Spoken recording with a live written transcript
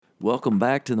Welcome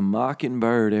back to the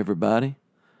Mockingbird, everybody.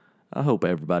 I hope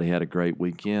everybody had a great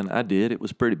weekend. I did. It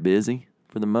was pretty busy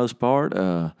for the most part.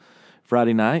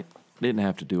 Friday night, didn't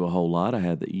have to do a whole lot. I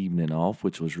had the evening off,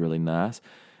 which was really nice.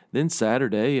 Then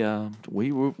Saturday,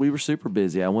 we were super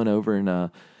busy. I went over and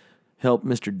helped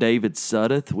Mr. David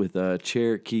Suddeth with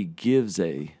Cherokee Gives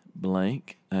a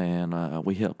Blank, and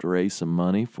we helped raise some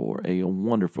money for a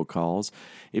wonderful cause.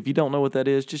 If you don't know what that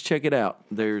is, just check it out.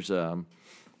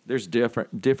 There's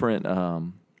different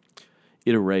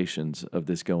iterations of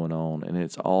this going on, and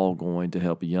it's all going to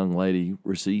help a young lady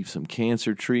receive some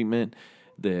cancer treatment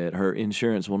that her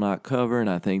insurance will not cover, and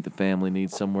I think the family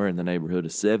needs somewhere in the neighborhood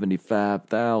of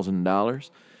 $75,000.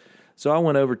 So I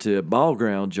went over to Ball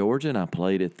Ground, Georgia, and I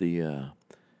played at the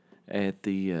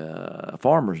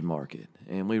farmers market,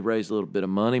 and we raised a little bit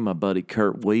of money. My buddy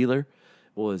Kurt Wheeler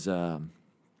was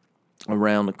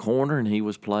around the corner, and he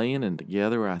was playing, and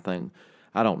together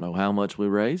I don't know how much we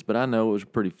raised, but I know it was a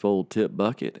pretty full tip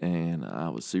bucket, and I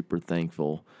was super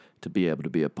thankful to be able to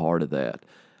be a part of that.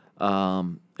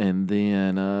 And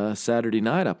then Saturday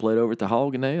night, I played over at the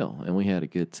Hog and Ale, and we had a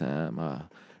good time. I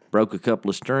broke a couple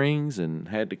of strings and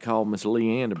had to call Miss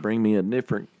Leanne to bring me a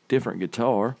different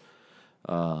guitar.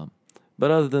 But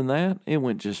other than that, it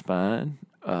went just fine.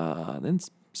 Then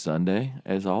Sunday,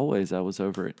 as always, I was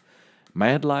over at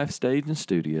Mad Life Stage and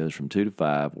Studios from 2 to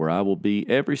 5, where I will be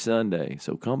every Sunday.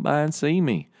 So come by and see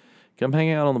me. Come hang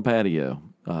out on the patio.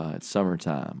 It's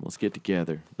summertime. Let's get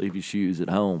together. Leave your shoes at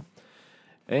home.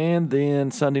 And then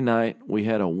Sunday night, we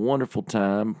had a wonderful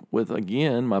time with,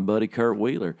 again, my buddy Kurt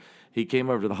Wheeler. He came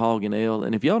over to the Hog and Ale,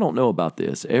 and if y'all don't know about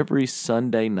this, every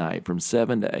Sunday night from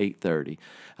 7 to 8:30,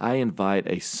 I invite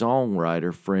a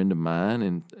songwriter friend of mine,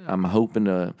 and I'm hoping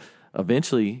to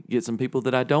eventually get some people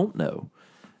that I don't know.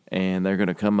 And they're going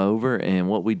to come over, and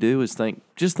what we do is think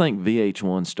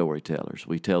VH1 storytellers.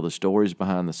 We tell the stories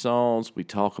behind the songs. We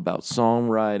talk about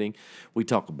songwriting. We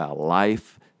talk about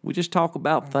life. We just talk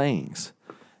about things.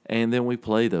 And then we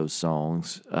play those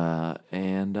songs,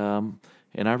 and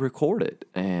I record it.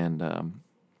 And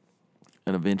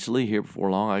eventually, here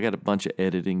before long, I got a bunch of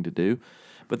editing to do.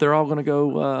 But they're all going to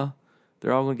go,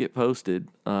 they're all going to get posted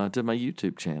to my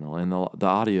YouTube channel, and the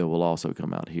audio will also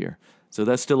come out here. So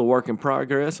that's still a work in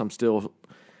progress. I'm still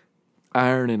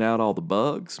ironing out all the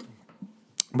bugs,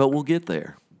 but we'll get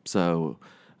there. So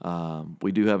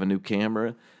we do have a new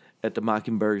camera at the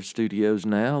Mockingbird Studios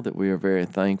now that we are very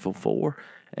thankful for,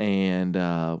 and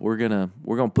we're gonna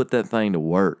put that thing to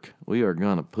work. We are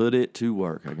gonna put it to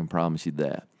work. I can promise you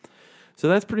that. So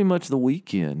that's pretty much the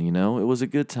weekend. You know, it was a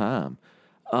good time.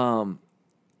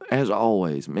 As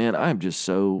always, man, I'm just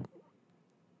so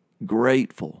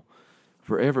grateful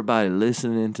for everybody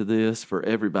listening to this, for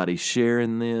everybody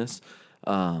sharing this.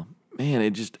 Man,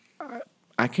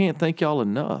 I can't thank y'all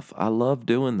enough. I love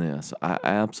doing this.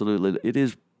 It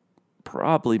is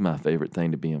probably my favorite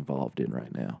thing to be involved in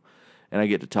right now. And I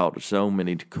get to talk to so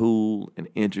many cool and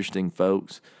interesting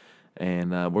folks.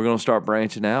 And we're going to start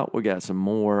branching out. We got some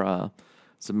more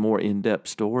in-depth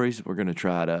stories. We're going to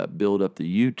try to build up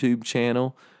the YouTube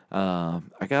channel. I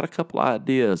got a couple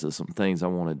ideas of some things I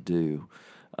want to do.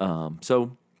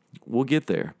 So we'll get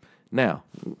there. Now,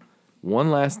 one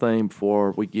last thing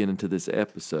before we get into this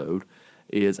episode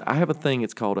is I have a thing,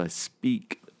 it's called a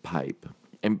speak pipe.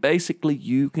 And basically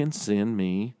you can send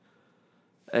me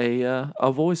a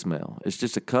voicemail. It's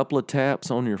just a couple of taps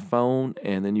on your phone,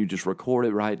 and then you just record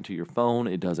it right into your phone.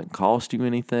 It doesn't cost you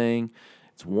anything.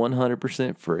 It's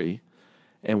 100% free.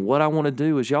 And what I want to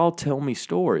do is y'all tell me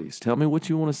stories. Tell me what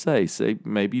you want to say. Say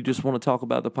maybe you just want to talk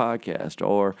about the podcast,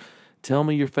 or tell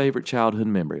me your favorite childhood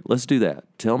memory. Let's do that.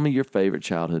 Tell me your favorite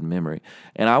childhood memory.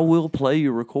 And I will play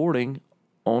your recording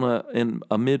in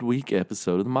a midweek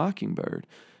episode of The Mockingbird.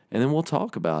 And then we'll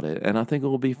talk about it. And I think it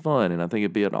will be fun. And I think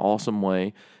it'd be an awesome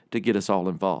way to get us all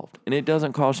involved. And it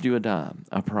doesn't cost you a dime,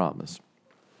 I promise.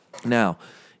 Now,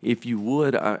 if you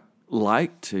would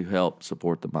like to help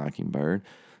support The Mockingbird,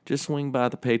 just swing by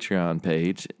the Patreon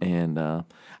page, and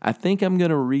I think I'm going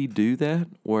to redo that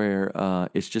where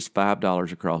it's just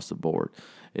 $5 across the board.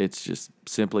 It's just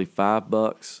simply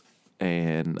 $5,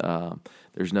 and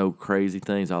there's no crazy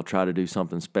things. I'll try to do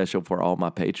something special for all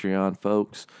my Patreon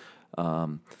folks,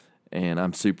 and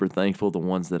I'm super thankful the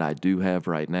ones that I do have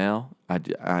right now.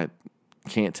 I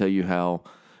can't tell you how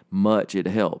much it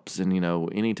helps, and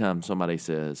anytime somebody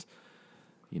says,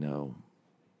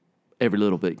 every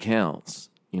little bit counts.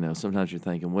 Sometimes you're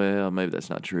thinking, well, maybe that's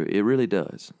not true. It really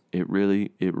does. It really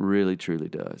truly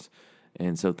does.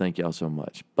 And so thank y'all so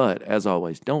much. But as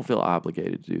always, don't feel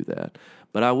obligated to do that.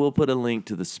 But I will put a link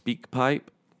to the SpeakPipe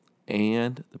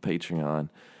and the Patreon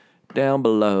down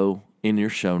below in your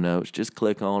show notes. Just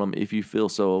click on them if you feel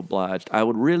so obliged. I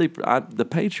would really, the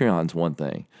Patreon's one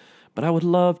thing, but I would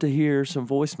love to hear some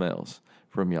voicemails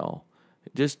from y'all.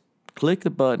 Just click the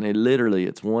button.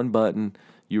 It's one button.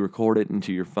 You record it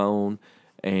into your phone,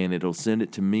 and it'll send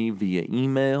it to me via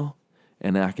email,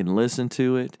 and I can listen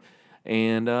to it.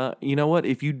 And you know what?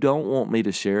 If you don't want me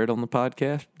to share it on the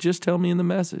podcast, just tell me in the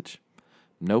message.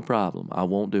 No problem. I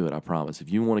won't do it, I promise.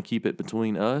 If you want to keep it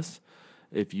between us,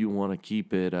 if you want to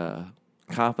keep it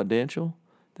confidential,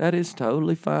 that is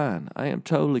totally fine. I am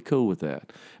totally cool with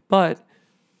that. But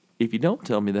if you don't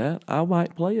tell me that, I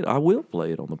might play it. I will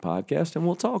play it on the podcast, and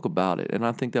we'll talk about it. And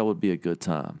I think that would be a good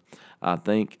time. I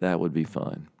think that would be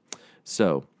fun.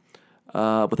 So,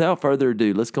 without further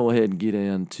ado, let's go ahead and get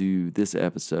into this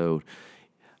episode.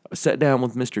 I sat down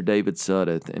with Mr. David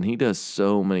Suddeth, and he does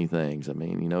so many things. I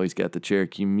mean, he's got the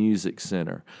Cherokee Music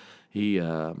Center. He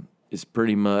is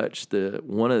pretty much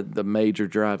one of the major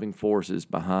driving forces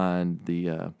behind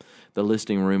the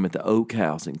listing room at the Oak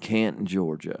House in Canton,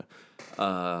 Georgia.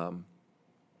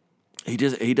 He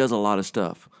does a lot of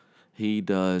stuff. He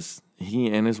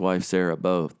and his wife Sarah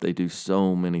both. They do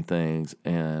so many things,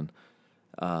 and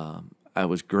I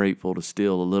was grateful to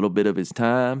steal a little bit of his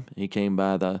time. He came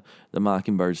by the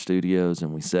Mockingbird Studios,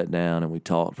 and we sat down and we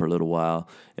talked for a little while,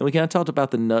 and we kind of talked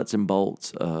about the nuts and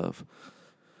bolts of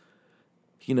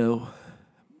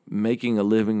making a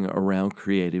living around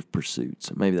creative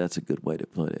pursuits. Maybe that's a good way to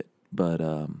put it. But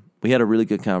we had a really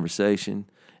good conversation,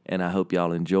 and I hope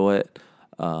y'all enjoy it.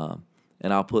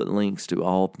 And I'll put links to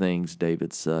all things David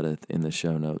Suddeth in the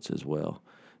show notes as well.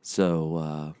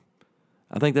 So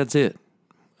I think that's it.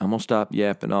 I'm going to stop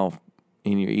yapping off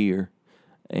in your ear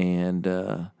and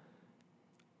have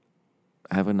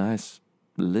a nice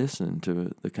listen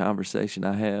to the conversation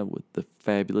I had with the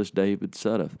fabulous David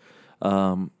Suddeth.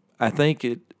 I think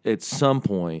at some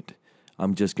point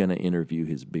I'm just going to interview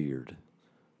his beard.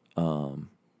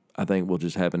 I think we'll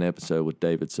just have an episode with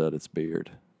David Suddeth's beard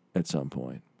at some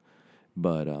point.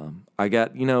 But I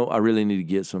really need to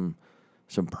get some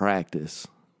practice.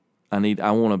 I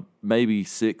want to maybe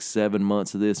 6-7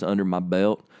 months of this under my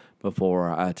belt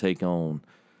before I take on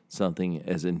something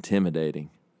as intimidating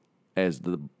as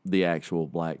the actual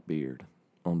black beard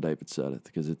on David Suddeth,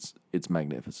 because it's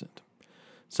magnificent.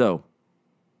 So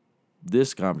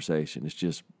this conversation is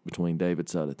just between David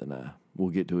Suddeth and I. We'll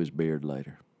get to his beard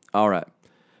later. All right.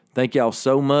 Thank y'all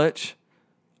so much.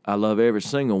 I love every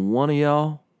single one of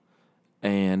y'all.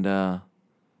 And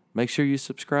make sure you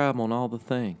subscribe on all the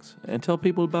things. And tell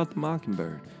people about the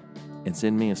Mockingbird. And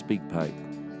send me a speak pipe.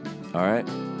 All right?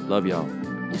 Love y'all.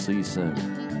 We'll see you soon.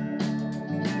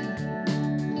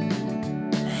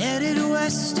 Headed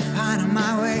west to find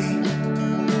my way.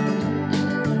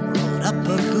 Rolled up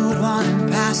a good one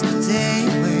and passed the day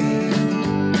away.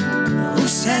 Who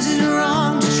says it's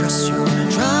wrong to trust your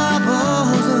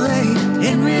troubles away?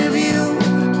 In review,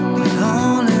 with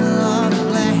only love to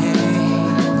play.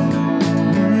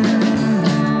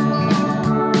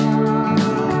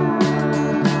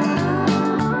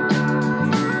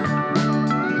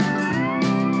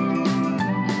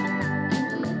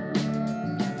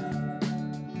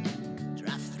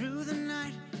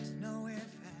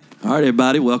 All right,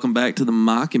 everybody, welcome back to the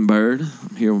Mockingbird.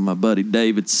 I'm here with my buddy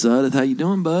David Suddeth. How you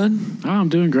doing, bud? Oh, I'm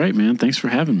doing great, man. Thanks for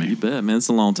having me. You bet, man. It's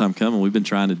a long time coming. We've been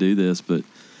trying to do this, but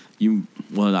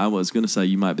I was going to say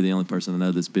you might be the only person I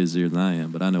know that's busier than I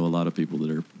am, but I know a lot of people that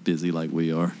are busy like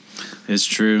we are. It's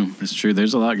true. It's true.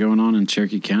 There's a lot going on in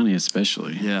Cherokee County,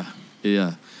 especially. Yeah.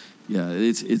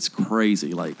 It's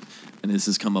crazy. Like, and this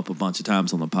has come up a bunch of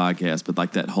times on the podcast, but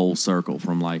like that whole circle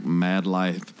from like Mad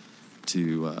Life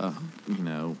to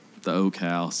the Oak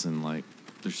House, and like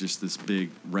there's just this big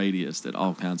radius that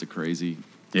all kinds of crazy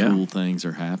cool things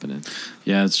are happening.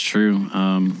 Yeah, it's true.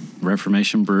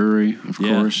 Reformation Brewery, of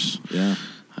course. Yeah.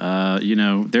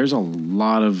 There's a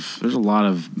lot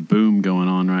of boom going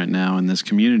on right now in this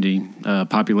community,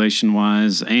 population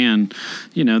wise, and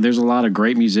there's a lot of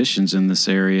great musicians in this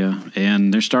area,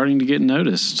 and they're starting to get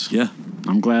noticed. Yeah.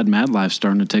 I'm glad Mad Life's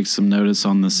starting to take some notice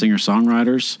on the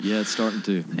singer-songwriters. Yeah, it's starting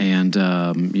to. And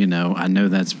I know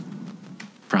that's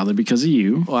probably because of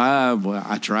you. Well,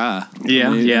 I try.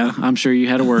 Yeah. I'm sure you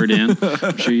had a word in.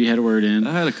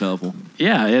 I had a couple.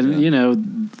 Yeah,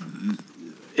 and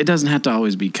it doesn't have to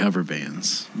always be cover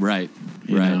bands. Right.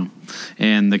 You know?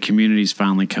 And the community's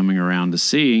finally coming around to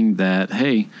seeing that,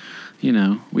 hey,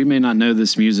 we may not know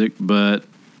this music, but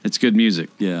it's good music.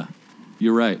 Yeah,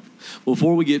 you're right. Well,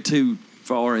 before we get too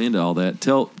far into all that,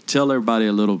 tell everybody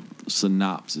a little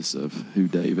synopsis of who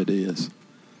David is.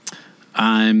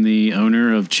 I'm the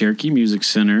owner of Cherokee Music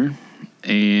Center.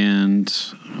 and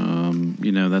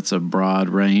that's a broad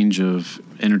range of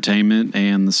entertainment.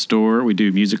 And the store, we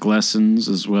do music lessons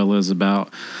as well as about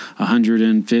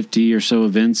 150 or so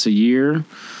events a year.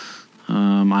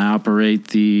 I operate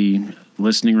the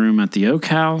listening room at the Oak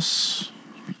House,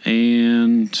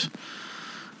 and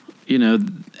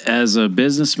as a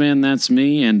businessman, that's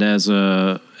me, and as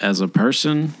a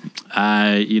person,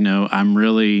 I'm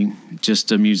really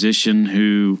just a musician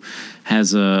who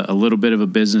has a little bit of a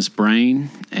business brain,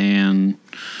 and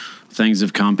things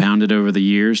have compounded over the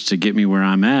years to get me where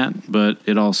I'm at. But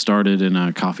it all started in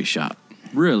a coffee shop.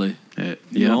 Really? You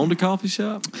Yeah. owned a coffee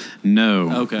shop?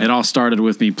 No. Okay. It all started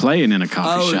with me playing in a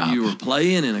coffee shop. Oh, you were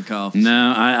playing in a coffee shop.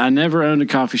 No, I never owned a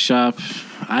coffee shop.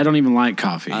 I don't even like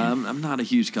coffee. I'm not a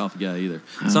huge coffee guy either.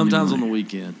 Sometimes on the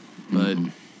weekend, but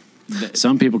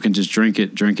Some people can just drink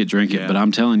it. Yeah. But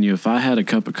I'm telling you, if I had a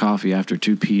cup of coffee after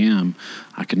 2 p.m.,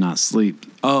 I could not sleep.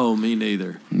 oh, me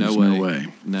neither. There's no way.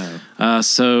 No.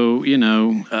 So,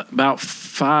 about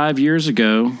 5 years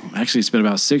ago, actually it's been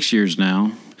about 6 years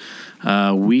now,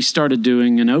 we started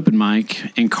doing an open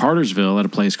mic in Cartersville at a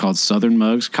place called Southern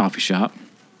Mugs Coffee Shop.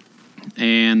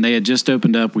 And they had just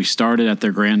opened up. We started at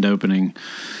their grand opening.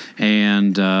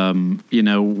 And,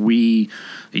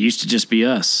 it used to just be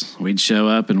us. We'd show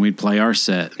up and we'd play our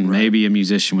set, and maybe a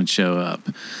musician would show up.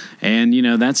 And,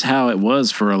 that's how it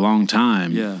was for a long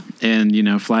time. Yeah.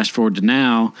 And, flash forward to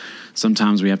now,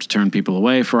 sometimes we have to turn people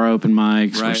away for our open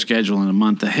mics. Right. We're scheduling a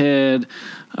month ahead.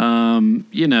 And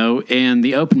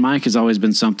the open mic has always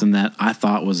been something that I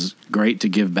thought was great to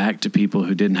give back to people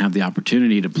who didn't have the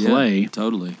opportunity to play. Yeah,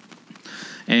 totally.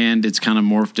 And it's kind of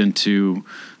morphed into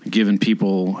giving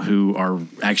people who are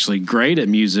actually great at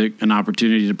music an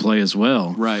opportunity to play as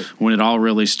well. Right. When it all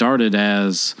really started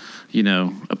as,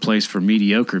 a place for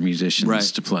mediocre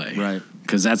musicians to play. Right.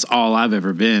 Because that's all I've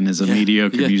ever been, is a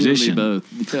mediocre musician. You and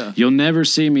me both. Yeah. You'll never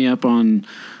see me up on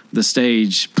the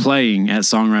stage playing at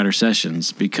songwriter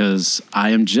sessions because I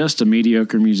am just a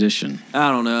mediocre musician.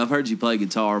 I don't know. I've heard you play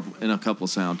guitar in a couple of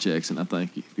sound checks, and I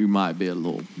think you might be a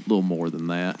little more than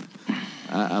that.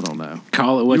 I don't know.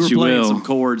 Call it what you were playing will. some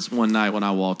chords one night when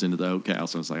I walked into the Oak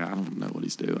House, and I was like, I don't know what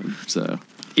he's doing. So,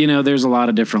 There's a lot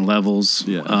of different levels.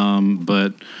 Yeah.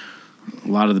 But a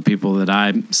lot of the people that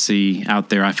I see out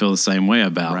there, I feel the same way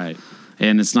about. Right.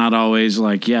 And it's not always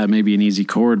like, maybe an easy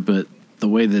chord, but the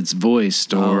way that it's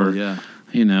voiced or, the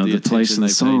the place in the attention they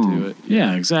pay song. to it.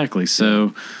 Yeah, exactly.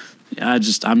 So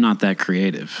I'm not that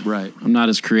creative. Right. I'm not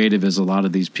as creative as a lot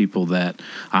of these people that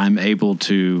I'm able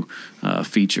to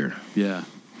feature. Yeah.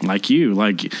 Like you.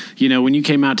 When you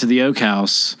came out to the Oak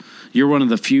House, you're one of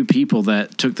the few people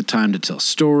that took the time to tell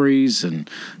stories and,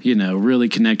 really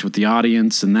connect with the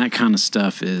audience. And that kind of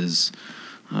stuff is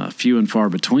few and far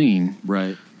between.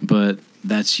 Right. But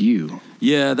that's you.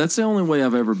 Yeah, that's the only way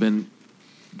I've ever been.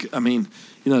 I mean,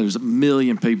 there's a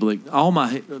million people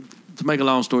to make a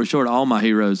long story short, all my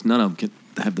heroes, none of them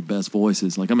can have the best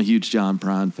voices. Like, I'm a huge John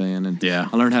Prine fan, and Yeah.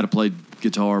 I learned how to play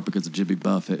guitar because of Jimmy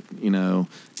Buffett. None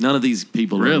of these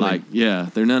people Really? are like,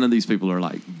 none of these people are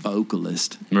like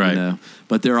vocalists, Right.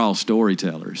 but they're all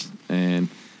storytellers. And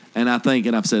I think,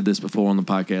 and I've said this before on the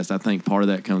podcast, I think part of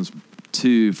that comes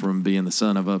too from being the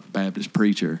son of a Baptist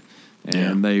preacher.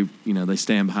 And they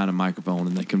stand behind a microphone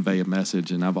and they convey a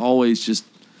message. And I've always just,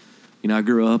 I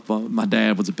grew up, my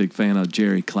dad was a big fan of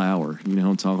Jerry Clower. You know who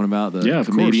I'm talking about? The of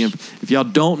comedian. course. If y'all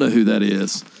don't know who that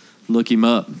is, look him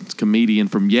up. It's a comedian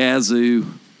from Yazoo.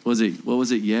 What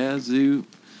was it? Yazoo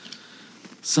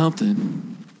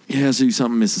something. Yazoo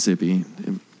something, Mississippi.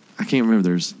 I can't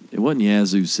remember. It wasn't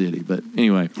Yazoo City, but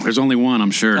anyway. There's only one,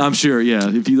 I'm sure. I'm sure, yeah.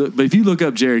 If you look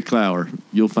up Jerry Clower,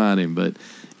 you'll find him. But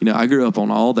I grew up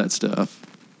on all that stuff,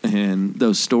 and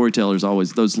those storytellers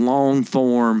always, those long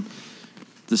form,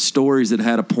 the stories that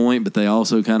had a point, but they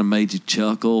also kind of made you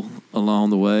chuckle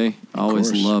along the way. I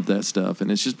always loved that stuff, and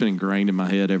it's just been ingrained in my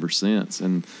head ever since.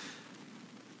 And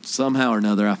somehow or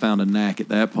another, I found a knack at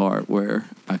that part where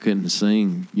I couldn't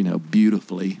sing,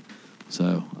 beautifully.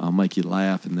 So I'll make you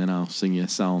laugh, and then I'll sing you a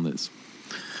song that's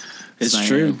It's sad.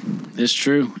 true. It's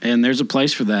true. And there's a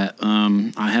place for that.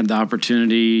 I had the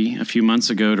opportunity a few months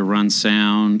ago to run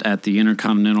sound at the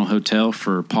Intercontinental Hotel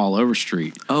for Paul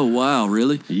Overstreet. Oh, wow,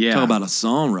 really? Yeah. Talk about a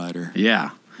songwriter.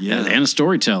 Yeah. Yeah. And a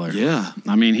storyteller. Yeah.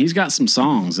 I mean, he's got some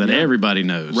songs that Yeah. everybody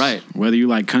knows. Right. Whether you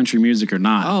like country music or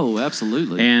not. Oh,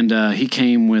 absolutely. And he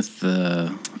came with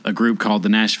a group called the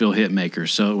Nashville Hitmakers.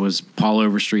 So it was Paul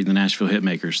Overstreet and the Nashville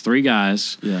Hitmakers. 3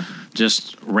 guys. Yeah.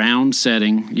 Just round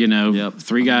setting, Yep.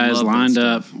 3 I guys love that lined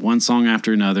up, stuff. one song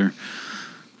after another.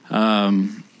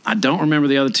 I don't remember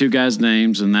the other two guys'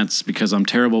 names, and that's because I'm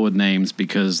terrible with names,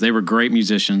 because they were great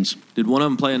musicians. Did one of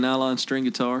them play a nylon string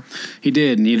guitar? He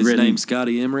did, and he'd His written... name's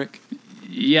Scotty Emmerich?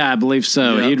 Yeah, I believe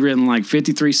so. Yep. He'd written like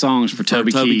 53 songs for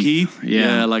Toby Keith.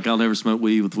 Yeah, like I'll Never Smoke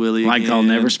Weed with Willie Like again. I'll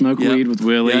Never Smoke Weed with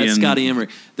Willie. Yeah, it's and Scotty Emmerich.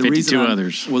 52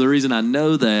 others. Well, the reason I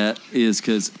know that is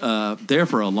because there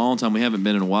for a long time, we haven't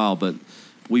been in a while, but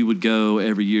we would go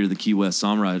every year to the Key West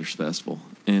Songwriters Festival.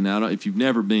 And if you've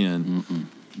never been,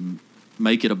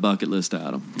 make it a bucket list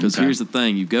item. Because here's the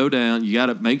thing. You go down, you got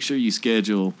to make sure you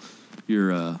schedule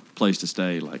your place to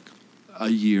stay like a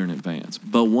year in advance.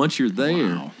 But once you're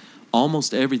there,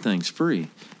 almost everything's free.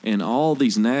 And all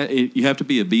these, you have to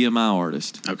be a BMI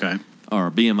artist. Okay. Or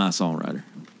a BMI songwriter.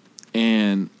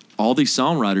 And all these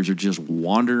songwriters are just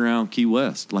wandering around Key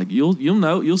West. Like you'll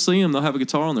see them. They'll have a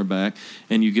guitar on their back,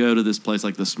 and you go to this place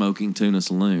like the Smoking Tuna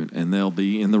Saloon, and they'll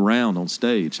be in the round on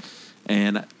stage.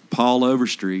 And Paul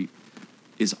Overstreet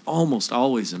is almost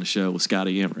always in a show with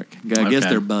Scotty Emmerich. I guess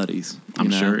they're buddies. I'm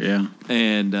sure, yeah.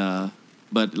 And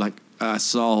but like I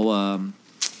saw,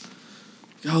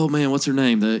 oh man, what's her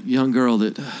name? The young girl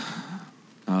that.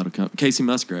 Casey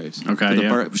Musgraves. Okay,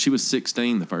 yeah. She was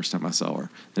 16 the first time I saw her,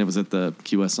 and it was at the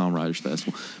Key West Songwriters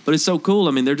Festival. But it's so cool.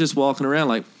 I mean, they're just walking around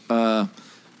like,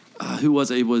 who was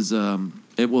it?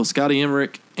 It was Scotty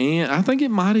Emmerich, and I think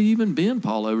it might have even been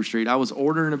Paul Overstreet. I was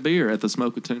ordering a beer at the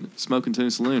Smoking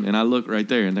Tuna Saloon, and I looked right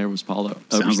there, and there was Paul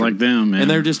Overstreet. Sounds like them, man. And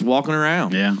they're just walking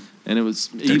around. Yeah. And it was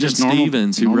They're even just normal-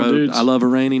 Stevens who normal wrote dudes. "I Love a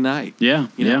Rainy Night." Yeah,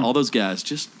 You know, yeah. all those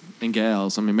guys and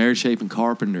gals. I mean, Mary Chapin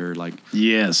Carpenter, like.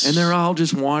 Yes. And they're all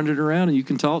just wandering around, and you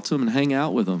can talk to them and hang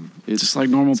out with them. It's just like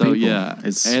normal people. So, yeah,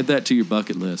 It's- add that to your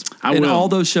bucket list. I and will. all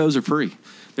those shows are free.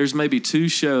 There's maybe 2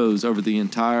 shows over the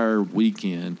entire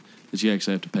weekend that you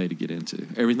actually have to pay to get into.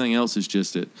 Everything else is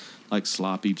just at, like,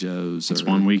 Sloppy Joe's. It's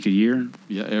 1 week a year?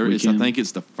 Yeah, I think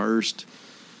it's the first.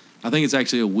 I think it's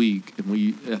actually a week.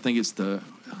 And I think it's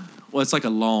it's like a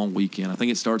long weekend. I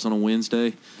think it starts on a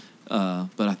Wednesday.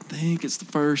 But I think it's the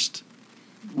first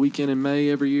weekend in May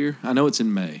every year. I know it's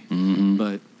in May,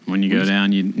 but when you go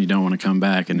down, you don't want to come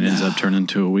back, and it ends up turning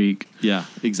into a week. Yeah,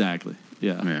 exactly.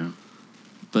 Yeah, Yeah.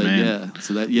 but Man.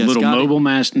 so that Little Scotty, mobile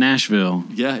Nashville.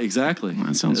 Yeah, exactly.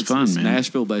 That sounds fun, man.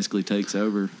 Nashville basically takes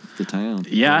over the town.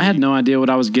 Yeah, I had no idea what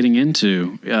I was getting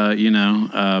into.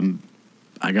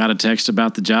 I got a text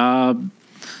about the job,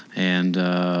 and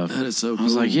That is so cool. I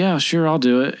was like, yeah, sure, I'll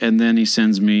do it. And then he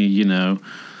sends me,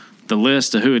 the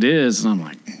list of who it is, and I'm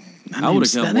like, I would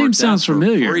have that name sounds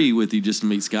familiar. Free with you just to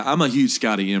meet Scott. I'm a huge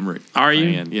Scotty Emmerich. Are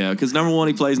you? fan. Yeah, because number 1,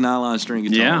 he plays nylon string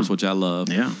guitars, Yeah. which I love.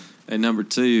 Yeah. And number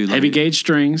 2, Heavy gauge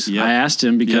strings. Yep. I asked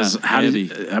him because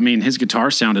his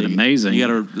guitar sounded amazing. You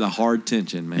got the hard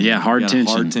tension, man. Yeah, hard You got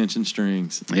tension. hard tension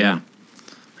strings. Yeah.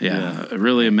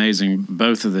 Really amazing,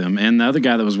 both of them. And the other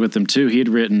guy that was with them, too, he had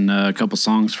written a couple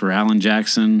songs for Alan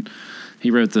Jackson.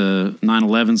 He wrote the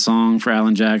 9/11 song for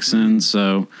Alan Jackson.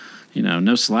 So,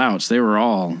 no slouch. They were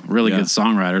all really good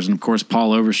songwriters. And, of course,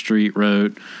 Paul Overstreet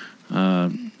wrote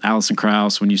Alison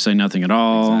Krauss, When You Say Nothing at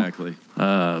All. Exactly.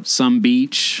 Some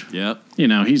Beach. Yep.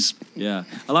 He's Yeah.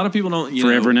 A lot of people don't,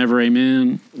 Forever and Ever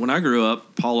Amen. When I grew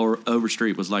up, Paul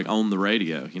Overstreet was like on the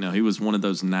radio. He was one of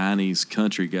those 90s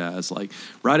country guys. Like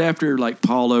right after like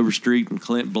Paul Overstreet and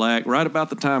Clint Black, right about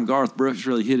the time Garth Brooks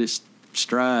really hit his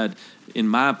stride, in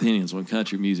my opinion, is when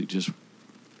country music just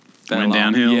Went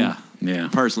downhill. Yeah.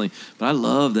 Personally. But I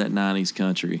love that 90s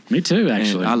country. Me too,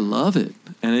 actually. And I love it.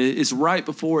 And it's right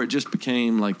before it just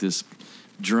became like this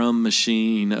drum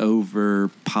machine over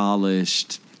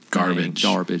polished Garbage.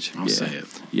 I'll say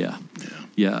it.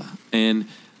 Yeah. And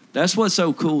that's what's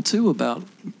so cool too about,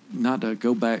 not to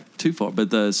go back too far, but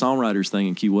the songwriters thing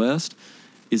in Key West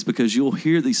is because you'll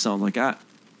hear these songs. Like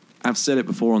I've said it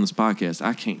before on this podcast,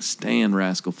 I can't stand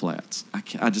Rascal Flatts.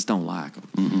 I just don't like them.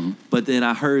 Mm-hmm. But then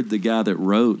I heard the guy that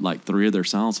wrote like 3 of their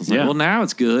songs. I was like, well, now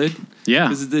it's good. Yeah.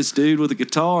 Because it's this dude with a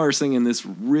guitar singing this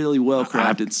really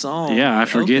well-crafted song. Yeah, I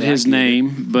forget his I get it.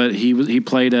 name, but he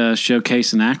played a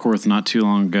showcase in Ackworth not too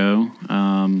long ago,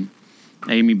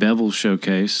 Amy Bevel's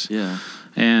showcase. Yeah.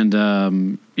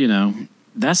 And,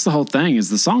 that's the whole thing is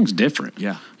the song's different.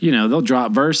 Yeah. They'll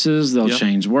drop verses, they'll Yep.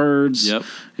 change words. Yep.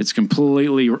 It's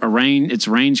completely arranged. It's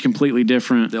range completely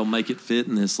different. They'll make it fit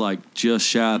in this like just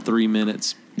shy of 3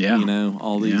 minutes. Yeah.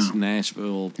 All these Yeah.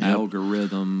 Nashville Yep.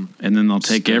 algorithm. And then they'll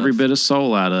take stuff. every bit of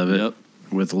soul out of it Yep.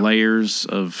 with layers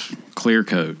of clear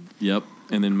coat. Yep.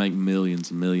 And then make millions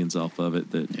and millions off of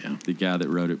it that Yeah. the guy that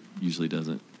wrote it usually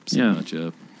doesn't see Yeah. much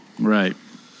of. Right.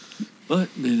 But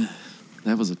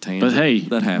that was a tangent. But hey,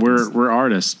 that happens. we're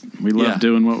artists. We love Yeah.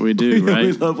 doing what we do, right?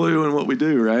 We love doing what we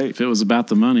do, right? If it was about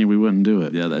the money, we wouldn't do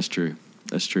it. Yeah, that's true.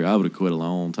 That's true. I would have quit a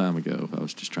long time ago if I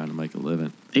was just trying to make a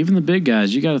living. Even the big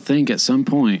guys, you got to think at some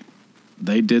point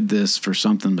they did this for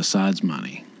something besides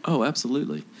money. Oh,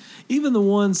 absolutely. Even the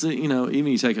ones that, even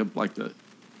you take up like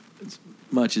as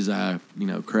much as I,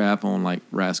 crap on like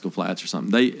Rascal Flatts or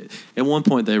something, at one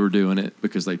point they were doing it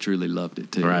because they truly loved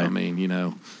it too. Right. I mean,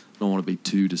 don't want to be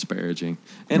too disparaging.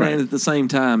 And Right. at the same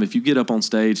time, if you get up on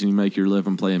stage and you make your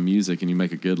living playing music and you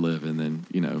make a good living, then,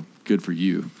 good for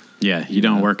you. Yeah, you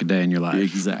don't work a day in your life.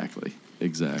 Exactly.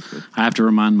 I have to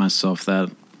remind myself that,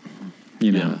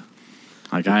 Yeah.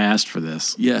 like I asked for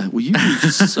this. Yeah, well, you do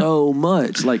so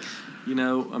much. Like, you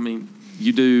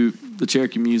do the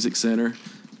Cherokee Music Center,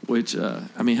 which,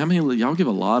 how many, y'all give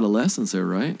a lot of lessons there,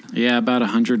 right? Yeah, about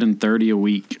 130 a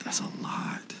week. That's a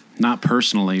lot. Not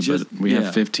personally, but we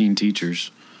have 15 teachers.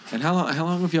 And how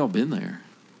long have y'all been there?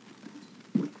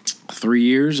 3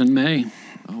 years in May.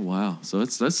 Oh, wow. So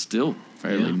that's still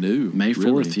fairly new. May 4th,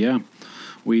 really. yeah.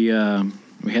 We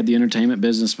had the entertainment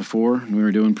business before, and we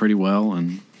were doing pretty well,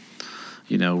 and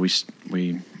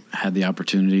we had the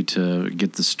opportunity to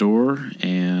get the store,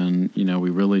 and we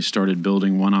really started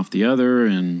building one off the other,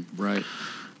 and Right.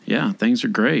 yeah, things are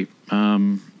great.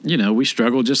 We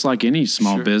struggle just like any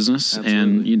small Sure. business,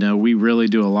 Absolutely. and we really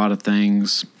do a lot of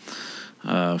things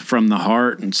from the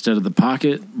heart instead of the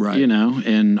pocket. Right.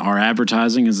 And our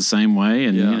advertising is the same way,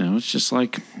 and Yeah. it's just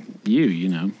like you.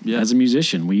 Yeah. As a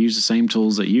musician, we use the same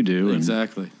tools that you do,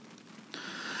 Exactly.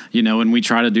 and we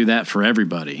try to do that for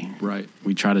everybody. Right.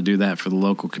 We try to do that for the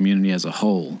local community as a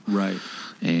whole. Right.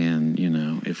 And,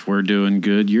 if we're doing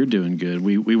good, you're doing good.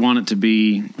 We want it to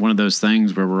be one of those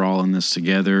things where we're all in this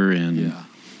together and Yeah.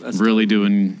 That's really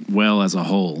doing well as a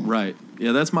whole. Right.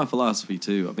 Yeah, that's my philosophy,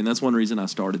 too. I mean, that's one reason I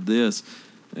started this,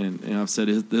 and I've said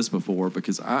this before,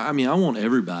 because, I want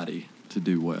everybody to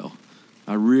do well.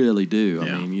 I really do.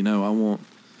 Yeah. I mean, I want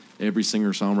every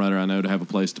singer-songwriter I know to have a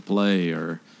place to play,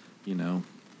 or,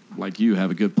 like you, have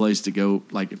a good place to go,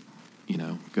 like,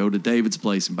 go to David's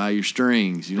place and buy your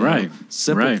strings. Right.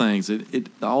 Simple Right. things.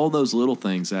 All those little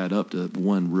things add up to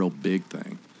one real big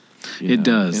thing. It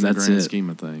does. In That's the grand it. scheme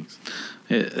of things.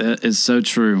 It's so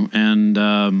true. And,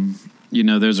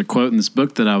 there's a quote in this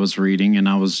book that I was reading, and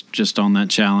I was just on that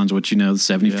challenge, which, the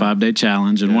 75-day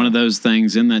challenge. And one of those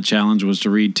things in that challenge was to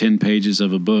read 10 pages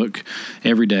of a book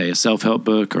every day, a self-help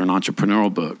book or an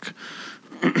entrepreneurial book.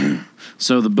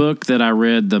 So the book that I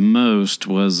read the most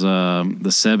was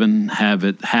The 7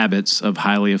 Habits of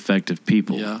Highly Effective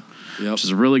People, Yeah. Yep. which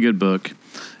is a really good book.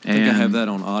 I think I have that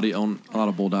on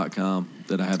audible.com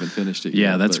that I haven't finished it yet.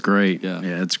 Yeah, that's but, great. Yeah.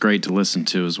 It's great to listen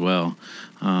to as well.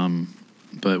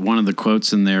 But one of the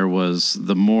quotes in there was,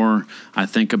 the more I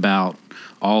think about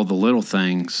all the little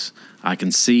things, I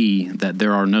can see that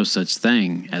there are no such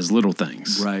thing as little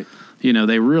things. Right.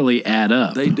 They really add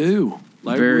up. They do.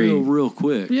 Like real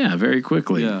quick. Yeah, very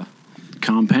quickly. Yeah.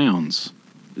 Compounds.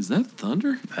 Is that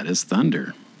thunder? That is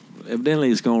thunder. Evidently,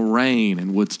 it's going to rain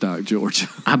in Woodstock, Georgia.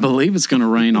 I believe it's going to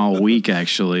rain all week,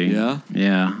 actually. Yeah?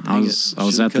 Yeah. I Dang was it.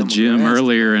 at Should've the come gym with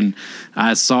earlier, and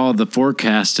I saw the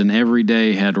forecast, and every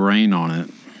day had rain on it.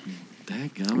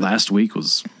 Dadgummit. Last week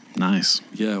was nice.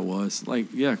 Yeah, it was.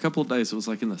 A couple of days, it was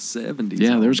like in the 70s.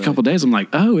 Yeah, there was a couple of days I'm like,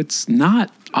 oh, it's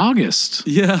not August.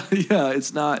 Yeah,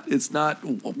 it's not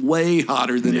way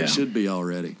hotter than Yeah. it should be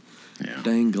already. Yeah.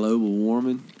 Dang global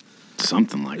warming.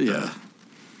 Something like Yeah. that.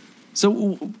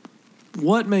 So,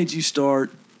 what made you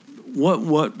start? When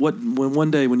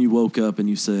one day when you woke up and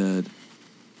you said,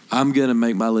 "I'm gonna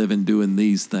make my living doing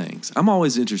these things"? I'm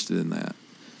always interested in that.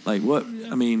 Like, what?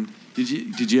 I mean, did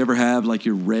you ever have like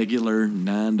your regular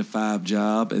 9-to-5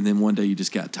 job, and then one day you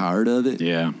just got tired of it?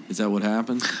 Yeah. Is that what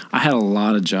happened? I had a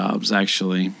lot of jobs,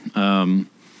 actually.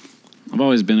 I've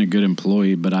always been a good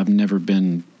employee, but I've never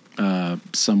been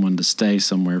someone to stay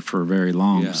somewhere for very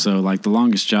long. Yeah. So, like, the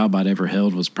longest job I'd ever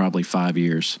held was probably 5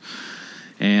 years.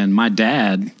 And my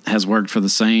dad has worked for the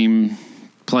same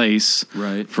place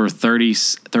Right. for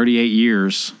 38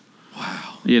 years.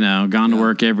 Wow. Gone to Yeah.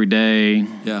 work every day.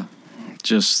 Yeah.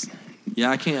 Just, Yeah,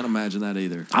 I can't imagine that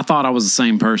either. I thought I was the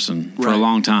same person for a Right.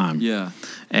 long time. Yeah.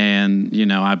 And,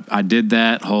 I did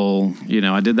that whole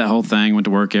thing, went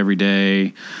to work every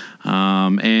day.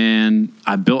 And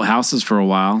I built houses for a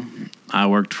while. I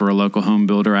worked for a local home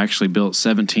builder. I actually built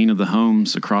 17 of the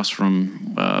homes across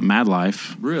from Mad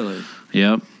Life. Really?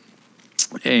 Yep.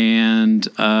 And,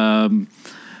 I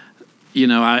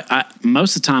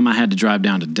most of the time I had to drive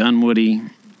down to Dunwoody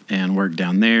and work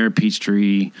down there,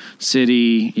 Peachtree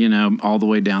City, all the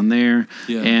way down there.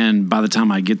 Yeah. And by the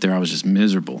time I get there, I was just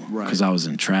miserable Right. because I was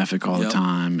in traffic all Yep. the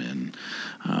time. And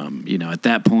At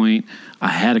that point, I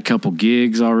had a couple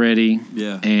gigs already.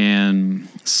 Yeah. And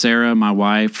Sarah, my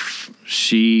wife,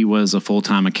 she was a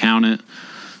full-time accountant.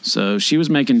 So she was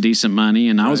making decent money,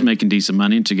 and I was making decent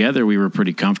money, and together we were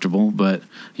pretty comfortable. But,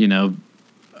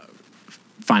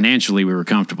 financially we were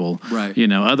comfortable. Right.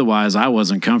 Otherwise I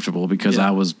wasn't comfortable because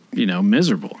I was,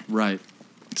 miserable. Right.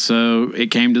 So it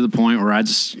came to the point where I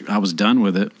was done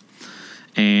with it.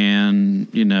 And,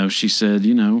 she said,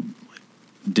 do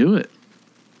it.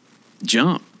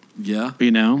 Jump. Yeah.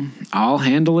 I'll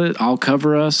handle it. I'll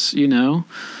cover us, and,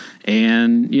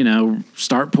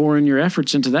 start pouring your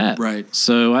efforts into that. Right.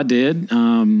 So I did.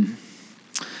 And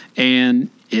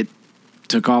it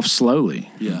took off slowly,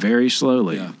 very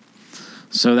slowly. Yeah.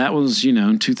 So that was,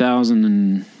 in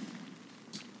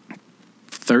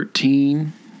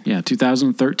 2013. Yeah,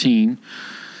 2013.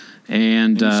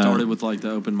 And you started with like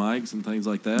the open mics and things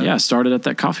like that? Yeah, I started at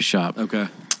that coffee shop. Okay.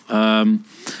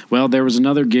 Well, there was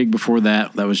another gig before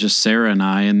that. That was just Sarah and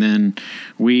I. And then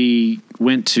we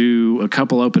went to a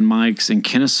couple open mics in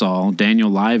Kennesaw. Daniel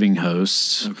Living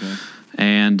hosts. Okay.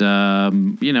 And,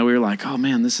 we were like, oh,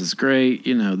 man, this is great.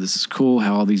 This is cool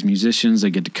how all these musicians, they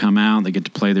get to come out, they get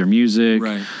to play their music,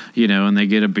 right. And they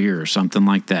get a beer or something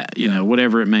like that,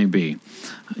 whatever it may be.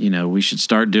 We should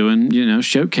start doing,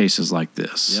 showcases like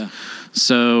this. Yeah.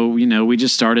 So, we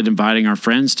just started inviting our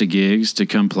friends to gigs to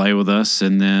come play with us.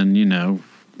 And then,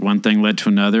 one thing led to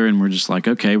another, and we're just like,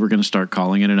 okay, we're going to start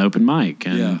calling it an open mic.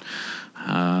 And,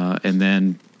 and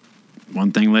then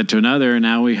one thing led to another, and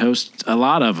now we host a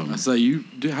lot of them. So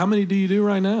how many do you do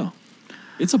right now?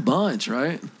 It's a bunch,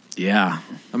 right? Yeah.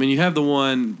 I mean, you have the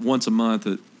one once a month.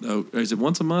 Is it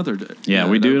once a month? Yeah,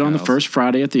 we do it on the first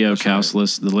Friday at the Oak House,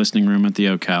 the listening room at the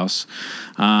Oak House.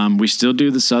 We still do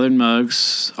the Southern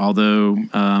Mugs, although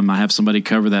I have somebody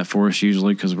cover that for us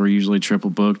usually because we're usually triple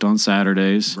booked on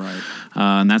Saturdays. Right.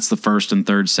 And that's the first and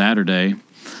third Saturday.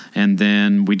 And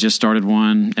then we just started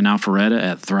one in Alpharetta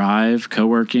at Thrive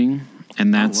Co-working,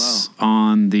 and that's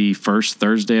on the first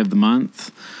Thursday of the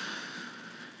month.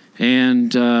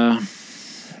 And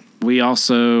we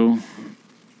also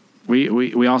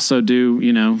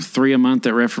do 3 a month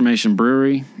at Reformation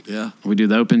Brewery. Yeah. We do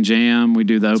the open jam. We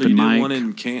do the open mic. So you do one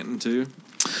in Canton too?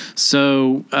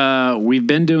 So we've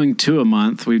been doing 2 a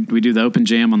month. We do the open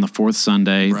jam on the fourth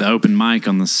Sunday, the open mic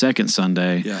on the second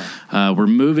Sunday. Yeah. We're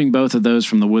moving both of those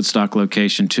from the Woodstock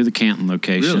location to the Canton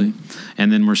location. Really?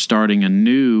 And then we're starting a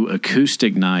new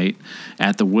acoustic night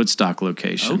at the Woodstock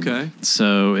location. Okay.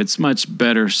 So it's much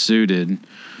better suited.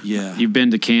 Yeah. You've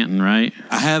been to Canton, right?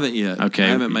 I haven't yet. Okay. I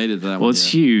haven't made it to that one. Well, it's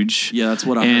huge. Yeah, that's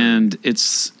what I heard. And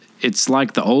it's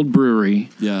like the old brewery.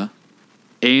 Yeah.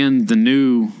 And the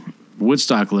new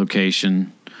Woodstock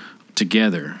location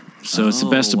together. So it's the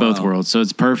best of both worlds. So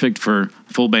it's perfect for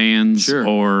full bands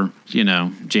or,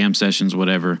 jam sessions,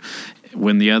 whatever.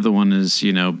 When the other one is,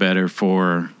 better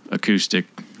for acoustic.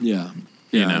 Yeah.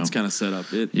 Yeah, it's kind of set up.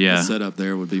 The setup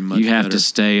there would be much better. You have to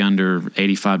stay under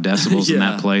 85 decibels in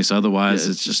that place. Otherwise,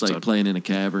 it's just like playing in a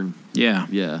cavern. Yeah.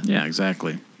 Yeah. Yeah,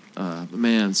 exactly.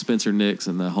 Man, Spencer Nix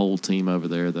and the whole team over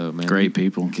there, though, man. Great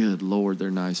people. Good Lord,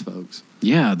 they're nice folks.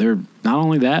 Yeah, they're not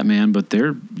only that, man, but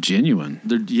they're genuine.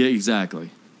 Yeah,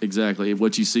 exactly. Exactly.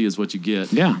 What you see is what you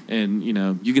get. Yeah. And,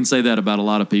 you can say that about a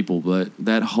lot of people, but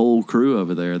that whole crew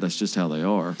over there, that's just how they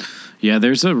are. Yeah,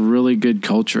 there's a really good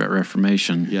culture at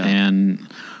Reformation. Yeah. And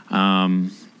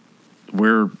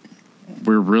we're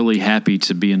really happy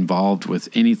to be involved with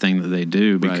anything that they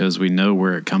do because we know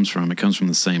where it comes from. It comes from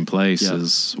the same place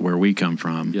as where we come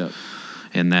from. Yep.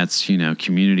 And that's,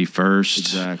 community first.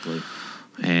 Exactly.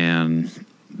 And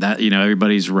that,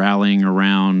 everybody's rallying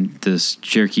around this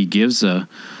Cherokee Gives a,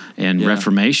 and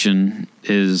Reformation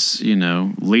is,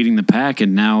 leading the pack.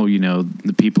 And now,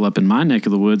 the people up in my neck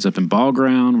of the woods, up in Ball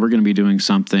Ground, we're going to be doing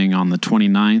something on the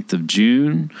 29th of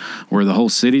June where the whole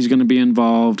city's going to be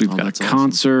involved. We've got a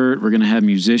concert. Awesome. We're going to have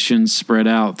musicians spread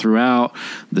out throughout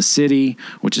the city,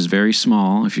 which is very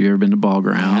small. If you've ever been to Ball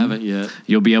Ground. I haven't yet.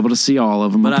 You'll be able to see all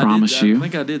of them, I promise you. I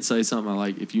think I did say something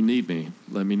like, if you need me,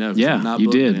 let me know. Yeah,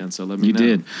 you did. In, so let me know.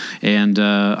 You did. And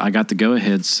I got the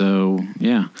go-ahead, so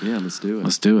yeah. Yeah, let's do it.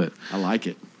 Let's do it. I like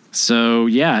it. So,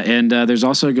 yeah, and there's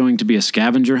also going to be a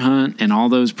scavenger hunt, and all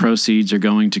those proceeds are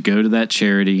going to go to that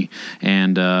charity.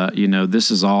 And,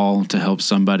 this is all to help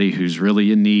somebody who's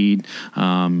really in need.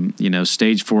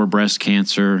 Stage 4 breast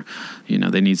cancer,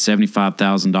 they need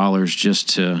 $75,000 just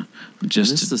to...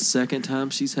 Is this the second time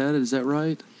she's had it? Is that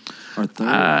right? Or third?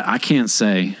 I can't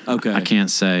say. Okay. I can't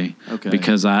say. Okay.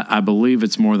 Because I believe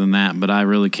it's more than that, but I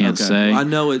really can't say. I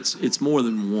know it's more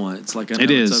than once. Like I know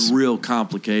it is. It's a real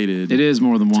complicated. It is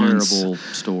more than once. Terrible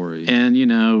story. And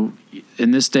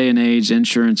in this day and age,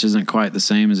 insurance isn't quite the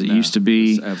same as it used to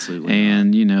be. It's absolutely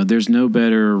and, there's no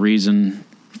better reason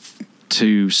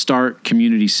to start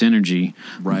community synergy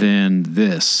than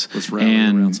this. Let's rally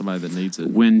around somebody that needs it.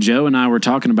 When Joe and I were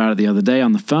talking about it the other day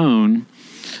on the phone,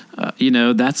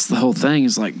 that's the whole thing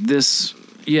is like this.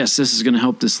 Yes, this is going to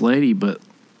help this lady, but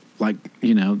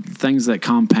things that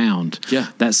compound. Yeah.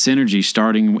 That synergy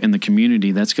starting in the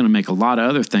community, that's going to make a lot of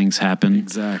other things happen.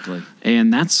 Exactly.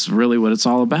 And that's really what it's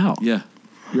all about. Yeah.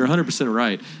 You're 100%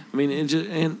 right. I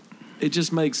mean, it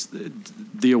just makes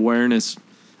the awareness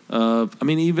of,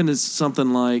 even it's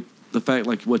something like the fact,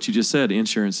 like what you just said,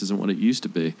 insurance isn't what it used to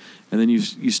be. And then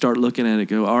you start looking at it,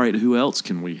 go, all right, who else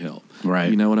can we help? Right.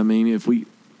 You know what I mean?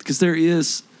 Because there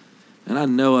is, and I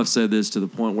know I've said this to the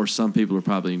point where some people are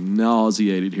probably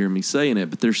nauseated hearing me saying it,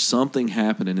 but there's something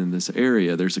happening in this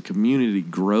area. There's a community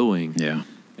growing. Yeah.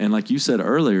 And like you said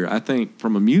earlier, I think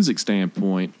from a music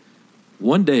standpoint,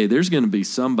 one day there's going to be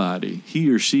somebody, he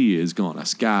or she is going to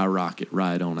skyrocket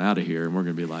right on out of here, and we're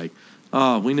going to be like,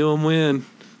 oh, we knew him when.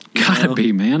 Gotta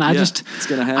be, man. It's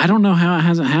gonna happen. I don't know how it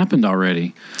hasn't happened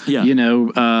already. Yeah.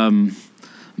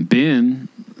 Ben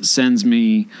sends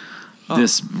me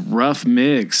this rough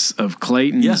mix of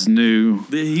Clayton's new.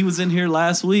 He was in here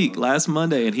last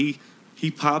Monday, and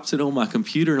he pops it on my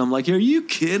computer, and I'm like, are you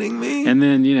kidding me? And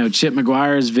then, Chip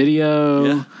McGuire's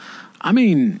video.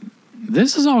 Yeah.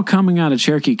 This is all coming out of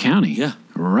Cherokee County. Yeah.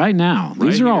 Right now.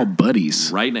 These are all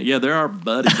buddies. Right now. Yeah, they're our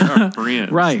buddies. They're our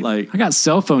friends. Right. I got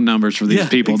cell phone numbers for these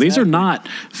people. Exactly. These are not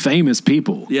famous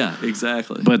people. Yeah,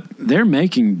 exactly. But they're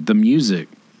making the music,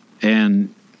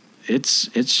 and it's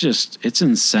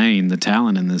insane, the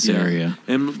talent in this area.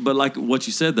 But like what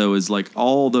you said, though, is like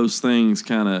all those things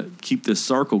kind of keep this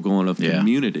circle going of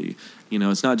community.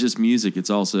 It's not just music. It's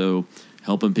also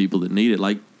helping people that need it.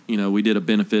 Like, we did a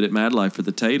benefit at Mad Life for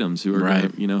the Tatums who are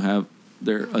going to,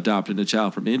 they're adopting a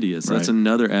child from India. So that's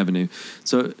another avenue.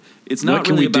 So it's not what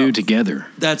can really we do together?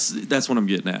 That's what I'm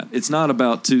getting at. It's not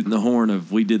about tooting the horn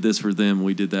of we did this for them,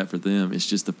 we did that for them. It's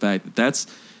just the fact that that's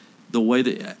the way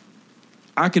that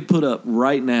I could put up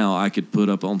right now. I could put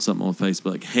up on something on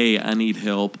Facebook, hey, I need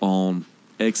help on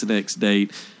X and X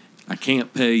date. I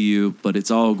can't pay you, but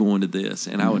it's all going to this.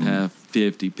 And I would have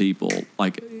 50 people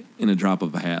like in a drop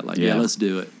of a hat. Like, let's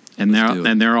do it. And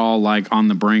they're all like on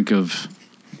the brink of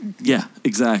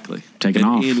exactly taking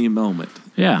off any moment.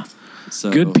 Yeah.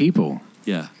 So good people.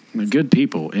 Yeah. Good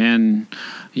people. And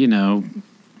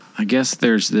I guess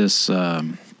there's this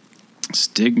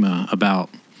stigma about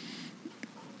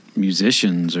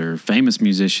musicians or famous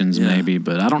musicians maybe,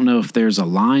 but I don't know if there's a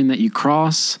line that you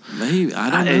cross. Maybe. I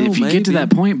don't know. If you get to that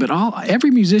point, but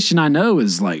every musician I know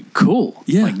is like cool.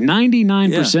 Yeah. Like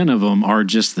 99% of them are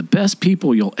just the best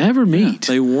people you'll ever meet.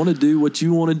 They want to do what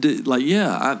you want to do. Like,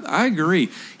 I agree.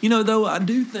 Though I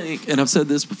do think, and I've said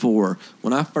this before,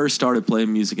 when I first started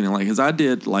playing music in Atlanta, because I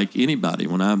did like anybody,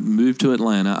 when I moved to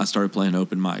Atlanta, I started playing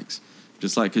open mics.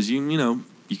 Just like, because you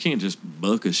can't just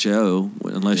book a show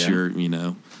unless you're,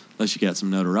 unless you got some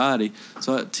notoriety.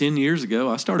 So 10 years ago,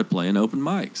 I started playing open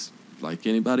mics like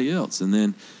anybody else. And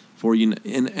then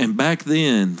and back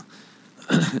then,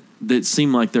 it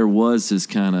seemed like there was this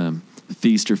kind of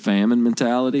feast or famine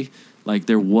mentality. Like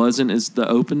there wasn't as the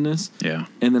openness. Yeah.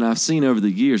 And then I've seen over the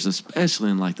years,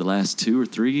 especially in like the last 2 or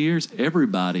 3 years,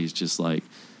 everybody's just like,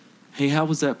 hey, how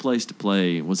was that place to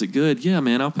play? Was it good? Yeah,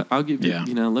 man, I'll give you,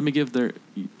 let me give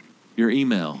your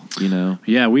email, Yeah,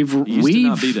 it used to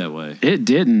not be that way. It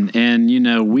didn't, and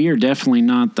we are definitely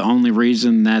not the only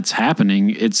reason that's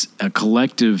happening. It's a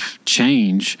collective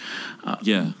change.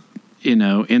 In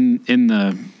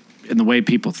the way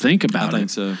people think about it. I think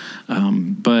so.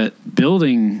 But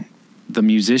building the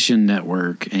musician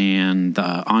network and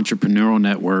the entrepreneurial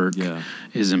network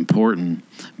is important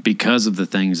because of the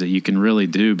things that you can really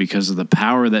do, because of the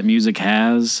power that music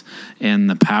has and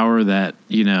the power that,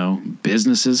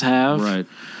 businesses have. Right.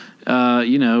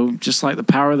 Just like the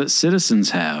power that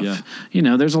citizens have.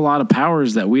 Yeah. There's a lot of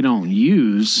powers that we don't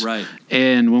use. Right.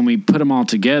 And when we put them all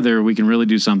together, we can really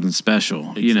do something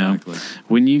special. Exactly.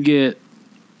 When you get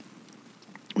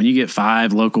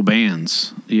 5 local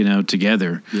bands,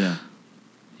 together. Yeah.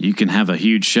 You can have a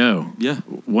huge show. Yeah.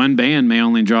 One band may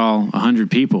only draw 100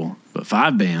 people, but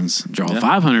 5 bands draw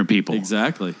 500 people.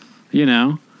 Exactly.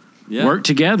 Work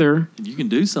together. You can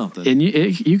do something. And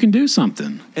you can do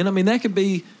something. And that could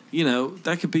be,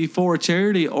 that could be for a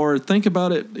charity, or think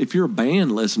about it. If you're a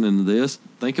band listening to this,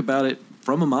 think about it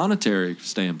from a monetary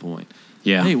standpoint.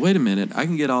 Yeah. Hey, wait a minute. I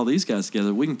can get all these guys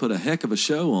together. We can put a heck of a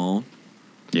show on.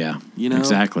 Yeah.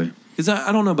 Exactly. Because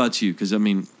I don't know about you, because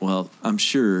I'm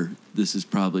sure this is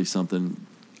probably something.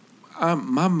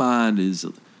 My mind is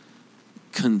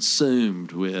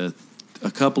consumed with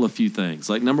a couple of few things.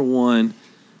 Like, number one,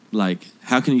 like,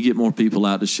 how can you get more people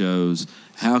out to shows?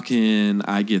 How can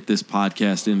I get this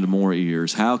podcast into more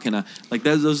ears? How can I, like,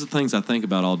 those are the things I think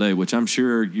about all day, which I'm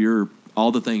sure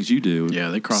all the things you do. Yeah,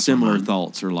 they cross similar my mind.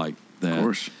 thoughts are like that. Of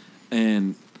course.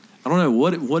 And I don't know,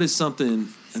 what is something,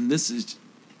 and this is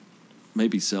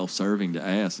maybe self-serving to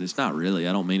ask. It's not really,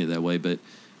 I don't mean it that way, but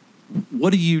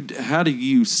how do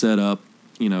you set up,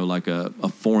 like a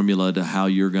formula to how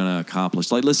you're going to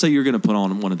accomplish? Like, let's say you're going to put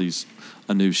on one of these,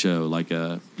 a new show, like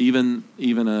even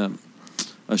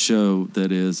a show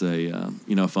that is a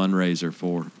fundraiser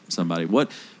for somebody.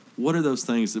 What are those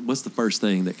things? What's the first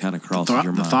thing that kind of crosses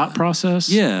your mind? The thought process?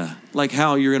 Yeah, like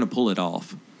how you're going to pull it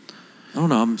off. I don't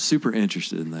know. I'm super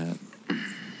interested in that.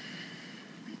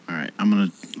 All right,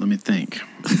 let me think.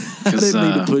 I didn't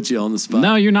mean to put you on the spot.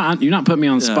 No, you're not. You're not putting me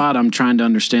on the spot. I'm trying to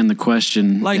understand the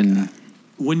question. Like,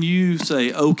 when you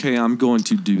say, okay, I'm going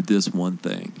to do this one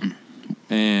thing,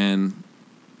 and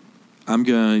I'm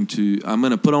going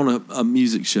to put on a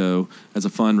music show as a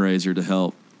fundraiser to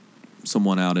help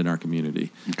someone out in our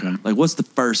community. Okay. Like, what's the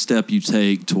first step you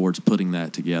take towards putting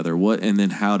that together? And then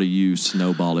how do you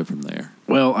snowball it from there?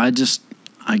 Well, I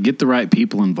get the right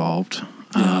people involved.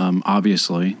 Yeah.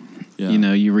 Obviously. Yeah.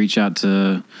 You reach out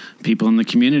to people in the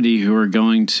community who are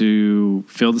going to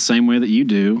feel the same way that you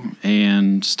do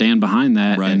and stand behind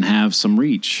that and have some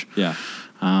reach. Yeah.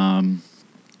 And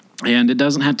it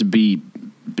doesn't have to be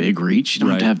big reach. You don't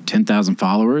have to have 10,000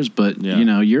 followers, but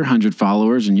your 100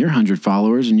 followers and your 100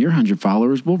 followers and your 100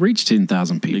 followers will reach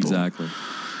 10,000 people. Exactly.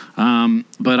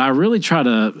 But I really try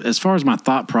to, as far as my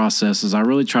thought process is, I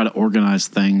really try to organize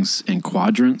things in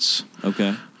quadrants.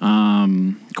 Okay.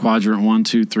 Quadrant 1,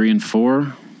 2, 3, and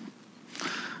 4.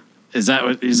 Is that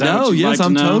what you'd like to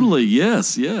know? Totally.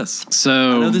 Yes. So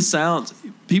I know this sounds,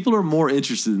 people are more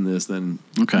interested in this than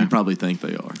you probably think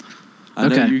they are. I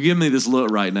know you're giving me this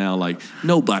look right now like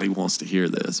nobody wants to hear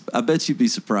this. I bet you'd be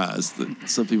surprised that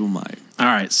some people might. All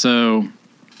right. So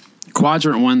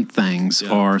quadrant 1 things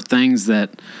are things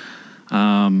that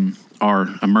are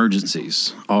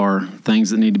emergencies, are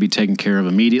things that need to be taken care of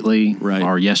immediately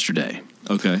or yesterday.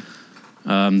 Okay.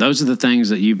 Those are the things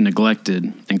that you've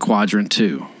neglected in quadrant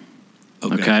 2.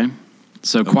 Okay?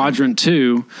 So quadrant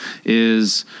 2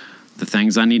 is the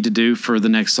things I need to do for the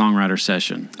next songwriter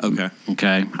session.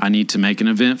 Okay? I need to make an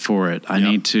event for it. I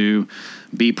need to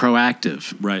be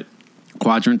proactive. Right.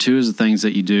 Quadrant 2 is the things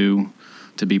that you do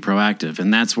to be proactive.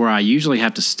 And that's where I usually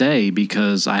have to stay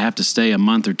because I have to stay a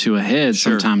month or two ahead,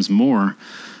 sometimes more.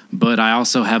 But I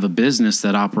also have a business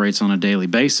that operates on a daily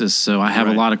basis, so I have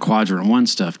a lot of quadrant 1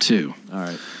 stuff too. All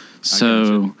right.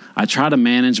 So I try to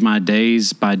manage my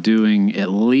days by doing at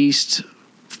least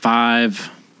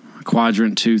 5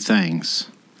 quadrant 2 things.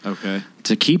 Okay.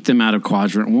 To keep them out of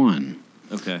quadrant 1.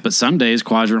 Okay. But some days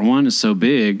quadrant 1 is so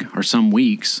big, or some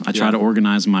weeks, I try to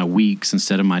organize my weeks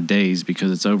instead of my days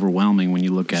because it's overwhelming when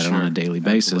you look at it on a daily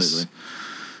basis.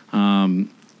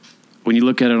 When you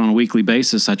look at it on a weekly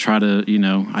basis, I try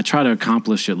to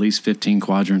accomplish at least 15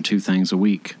 quadrant 2 things a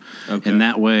week. Okay. And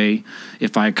that way,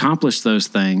 if I accomplish those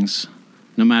things,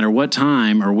 no matter what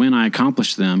time or when I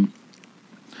accomplish them,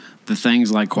 the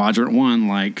things like quadrant 1,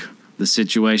 like the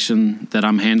situation that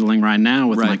I'm handling right now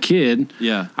with my kid,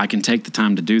 I can take the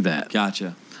time to do that.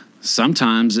 Gotcha.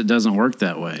 Sometimes it doesn't work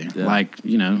that way. Yeah. Like,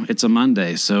 it's a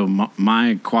Monday, so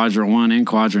my quadrant 1 and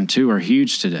quadrant 2 are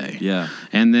huge today. Yeah.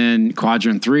 And then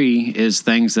quadrant 3 is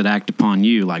things that act upon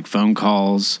you, like phone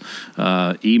calls,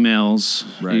 emails,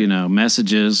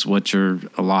 messages, which are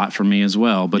a lot for me as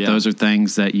well. But those are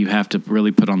things that you have to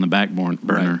really put on the back burner.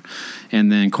 Right. And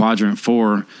then quadrant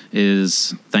 4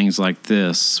 is things like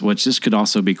this, which this could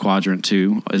also be quadrant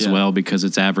 2 as well because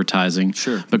it's advertising.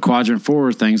 Sure. But quadrant 4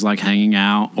 are things like hanging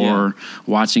out or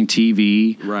watching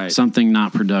TV, something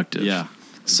not productive. Yeah.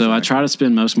 Exactly. So I try to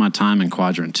spend most of my time in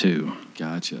quadrant 2.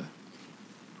 Gotcha.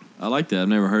 I like that. I've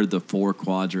never heard the 4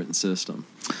 quadrant system.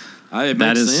 It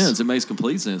makes sense. It makes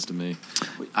complete sense to me.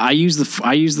 I use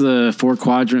the 4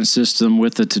 quadrant system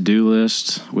with the to-do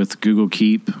list with Google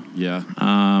Keep. Yeah.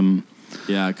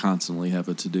 I constantly have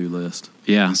a to-do list.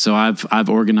 Yeah, so I've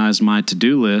organized my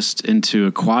to-do list into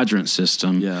a quadrant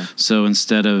system. Yeah. So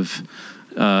instead of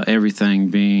everything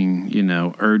being,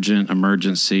 urgent,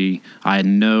 emergency, I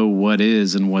know what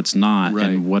is and what's not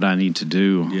and what I need to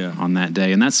do on that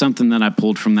day. And that's something that I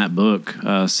pulled from that book,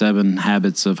 7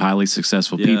 Habits of Highly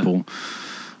Successful People,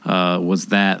 was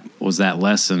that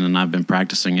lesson. And I've been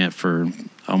practicing it for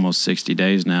almost 60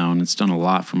 days now, and it's done a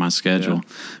lot for my schedule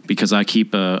because I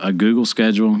keep a Google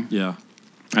schedule. Yeah.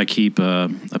 I keep a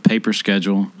paper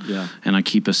schedule. Yeah. And I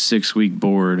keep a 6-week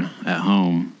board at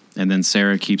home. And then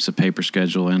Sarah keeps a paper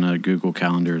schedule and a Google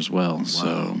Calendar as well. Wow.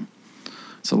 So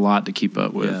it's a lot to keep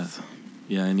up with.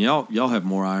 Yeah, and y'all have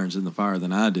more irons in the fire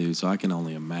than I do, so I can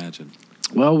only imagine.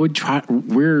 Well, we're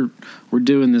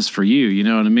doing this for you. You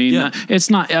know what I mean? Yeah. It's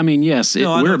not. I mean, yes,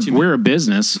 we're a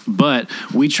business, but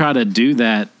we try to do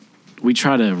that. We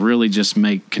try to really just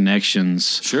make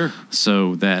connections. Sure.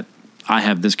 So that I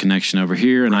have this connection over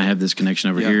here, and I have this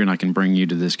connection over here, and I can bring you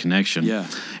to this connection. Yeah.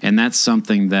 And that's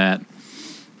something that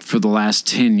for the last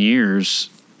 10 years,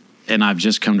 and I've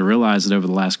just come to realize that over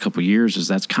the last couple of years, is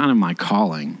that's kind of my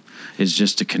calling, is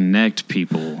just to connect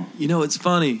people. You know, it's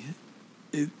funny.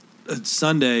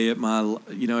 Sunday at my,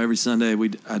 every Sunday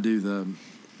I do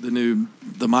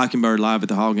the Mockingbird live at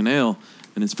the Hog and Ale,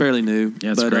 and it's fairly new.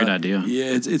 Yeah, it's a great idea. Yeah,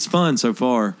 it's fun so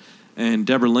far. And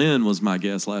Deborah Lynn was my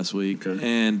guest last week,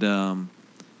 and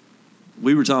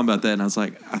we were talking about that, and I was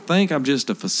like, I think I'm just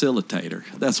a facilitator.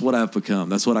 That's what I've become.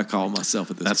 That's what I call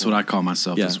myself at this point. That's what I call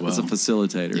myself as well. As a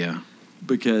facilitator. Yeah.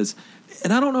 Because,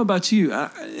 and I don't know about you,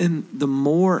 and the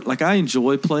more, like, I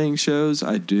enjoy playing shows,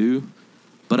 I do,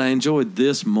 but I enjoyed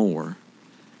this more.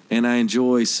 And I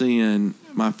enjoy seeing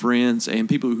my friends and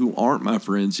people who aren't my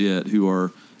friends yet, who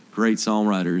are great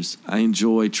songwriters. I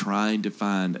enjoy trying to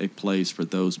find a place for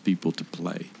those people to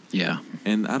play. Yeah.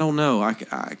 And I don't know, I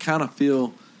kind of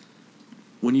feel,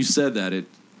 when you said that,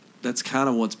 that's kind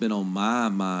of what's been on my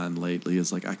mind lately,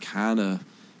 is like I kind of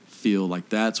feel like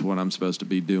that's what I'm supposed to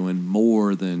be doing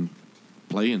more than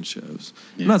playing shows.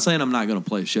 Yeah. I'm not saying I'm not going to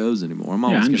play shows anymore. I'm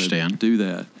always going to do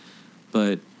that.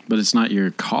 But it's not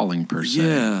your calling per se.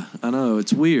 Yeah, I know.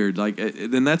 It's weird. Like,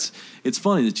 then it's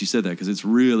funny that you said that, because it's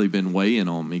really been weighing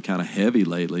on me kind of heavy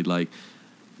lately. Like,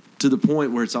 to the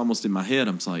point where it's almost in my head.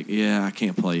 I'm just like, yeah, I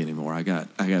can't play anymore. I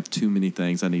got too many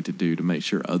things I need to do to make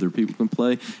sure other people can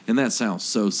play. And that sounds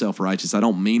so self-righteous. I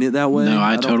don't mean it that way. No,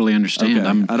 I totally understand.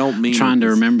 Okay, I don't mean trying to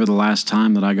remember the last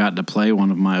time that I got to play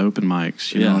one of my open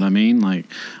mics. You know what I mean? Like,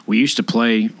 we used to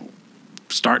play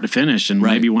start to finish, and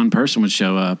maybe one person would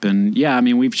show up. And yeah, I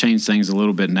mean, we've changed things a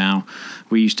little bit now.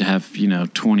 We used to have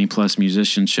 20 plus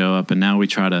musicians show up, and now we're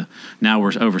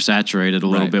oversaturated a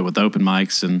little bit with open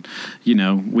mics, and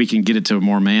we can get it to a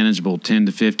more manageable 10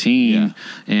 to 15,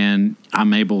 and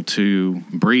I'm able to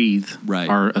breathe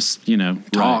or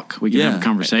talk. We can have a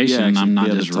conversation, and I'm not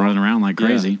just running around like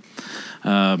crazy.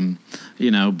 But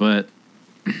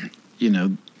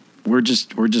we're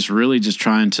just really just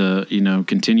trying to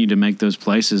continue to make those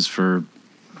places for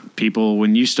people.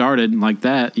 When you started like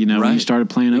that, when you started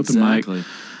playing open mic,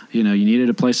 you needed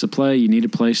a place to play, you need a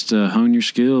place to hone your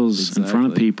skills in front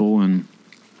of people, and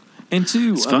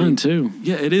too, it's fun too.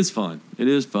 Yeah, it is fun. It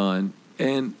is fun.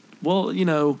 And well,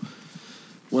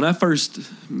 when I first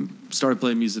started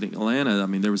playing music in Atlanta, I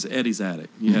mean, there was Eddie's Attic.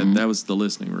 You had that was the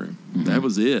listening room. Mm-hmm. That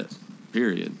was it.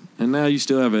 Period. And now you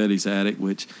still have Eddie's Attic,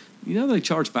 which they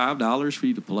charge $5 for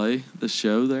you to play the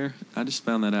show there. I just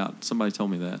found that out. Somebody told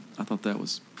me that. I thought that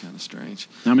was kind of strange.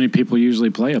 How many people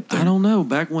usually play up there? I don't know.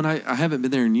 Back when I haven't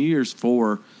been there in years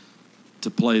to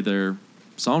play their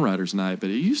songwriters night,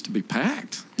 but it used to be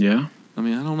packed. Yeah. I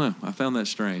mean, I don't know. I found that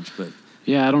strange, but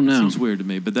yeah, I don't know. It seems weird to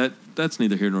me, but that's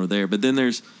neither here nor there. But then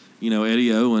there's,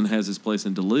 Eddie Owen has his place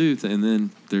in Duluth, and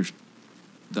then there's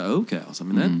the Oak House. I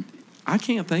mean, I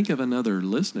can't think of another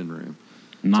listening room.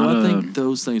 I think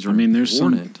those things are there's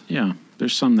important.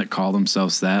 There's some that call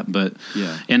themselves that, but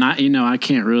yeah. And I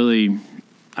can't really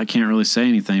say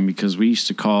anything, because we used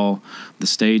to call the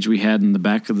stage we had in the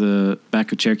back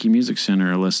of Cherokee Music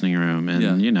Center a listening room,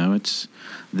 and it's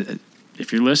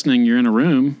if you're listening, you're in a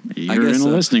room. You're in a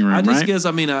listening room, right?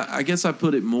 I guess I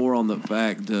put it more on the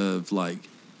fact of, like,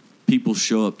 people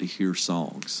show up to hear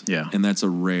songs. Yeah, and that's a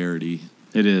rarity.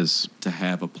 It is to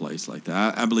have a place like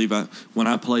that. I believe when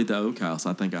I played the Oak House,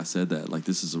 I think I said that. Like,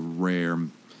 this is a rare,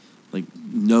 like,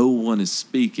 no one is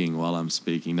speaking while I'm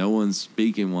speaking. No one's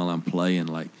speaking while I'm playing.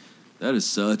 Like, that is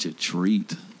such a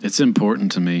treat. It's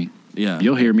important to me. Yeah.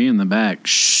 You'll hear me in the back.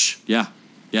 Shh. Yeah.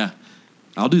 Yeah.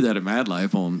 I'll do that at Mad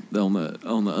Life on the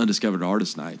Undiscovered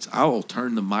Artist nights. I will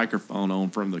turn the microphone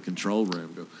on from the control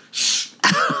room, go shh,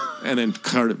 and then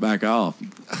cut it back off.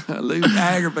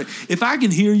 If I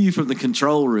can hear you from the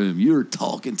control room, you're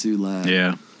talking too loud.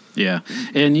 Yeah, yeah.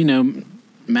 And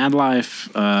Mad Life,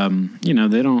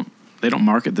 they don't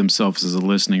market themselves as a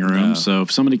listening room. No. So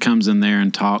if somebody comes in there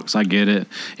and talks, I get it.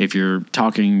 If you're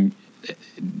talking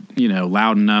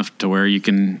loud enough to where you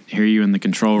can hear you in the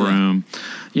control room.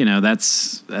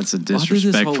 That's a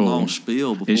disrespectful this whole long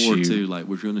spiel before issue. too. Like,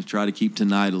 we're going to try to keep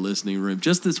tonight a listening room.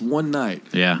 Just this one night.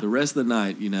 Yeah. The rest of the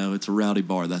night, it's a rowdy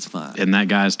bar. That's fine. And that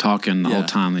guy's talking the whole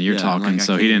time that you're talking, like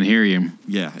so he didn't hear you.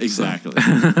 Yeah, exactly.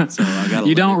 So I got.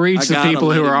 You don't reach the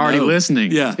people who are already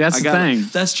listening. Yeah, that's the thing.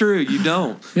 That's true. You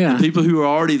don't. Yeah. The people who are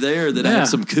already there that have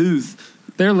some couth.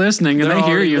 They're listening and They're they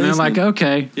hear already you and they're listening. like,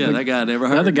 okay. Yeah, that guy never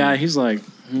heard. The other me. guy, he's like,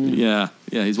 Yeah,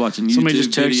 he's watching YouTube somebody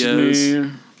just texted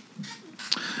videos.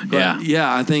 me.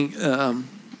 Yeah. I think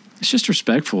It's just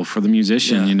respectful for the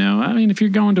musician, Yeah. I mean, if you're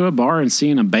going to a bar and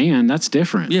seeing a band, that's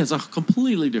different. it's a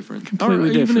completely different. Completely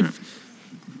Or even different.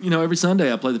 if, every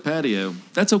Sunday I play the patio.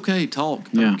 That's okay. Talk.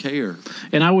 I don't care.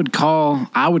 And I would call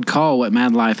what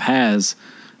Mad Life has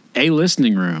a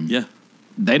listening room. Yeah.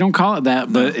 They don't call it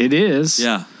that, but it is.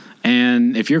 Yeah.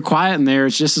 And if you're quiet in there,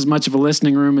 it's just as much of a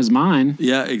listening room as mine.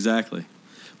 Yeah, exactly.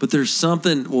 But there's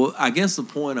something, well, I guess the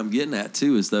point I'm getting at,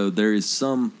 too, is though there is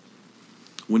some,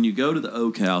 when you go to the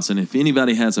Oak House, and if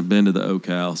anybody hasn't been to the Oak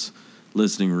House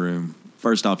listening room,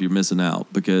 first off, you're missing out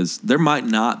because there might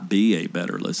not be a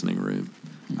better listening room.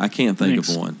 I can't think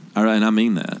of one. All right, and I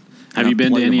mean that. Have you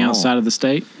been to any outside of the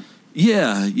state?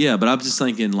 Yeah, but I'm just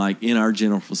thinking like in our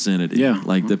general vicinity. Yeah.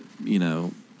 Like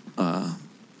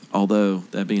although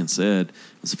that being said,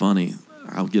 it's funny.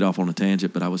 I'll get off on a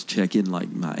tangent, but I was checking like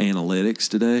my analytics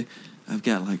today. I've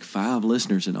got like 5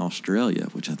 listeners in Australia,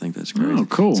 which I think that's crazy. Oh,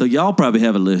 cool. So y'all probably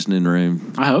have a listening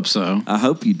room. I hope so. I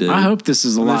hope you do. I hope this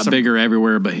is a lot bigger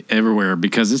everywhere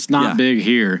because it's not big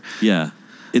here. Yeah.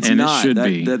 It's and not. It should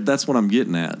be. That's what I'm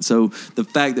getting at. So the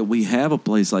fact that we have a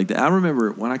place like that, I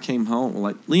remember when I came home,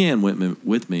 like Leanne went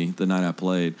with me the night I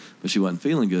played, but she wasn't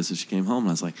feeling good, so she came home, and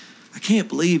I was like, I can't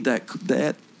believe that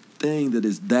thing that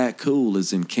is that cool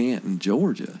is in Canton,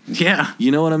 Georgia. Yeah.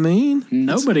 You know what I mean?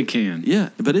 Nobody can. Yeah,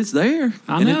 but it's there.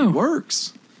 I know. It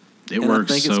works. It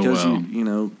works I think it's so because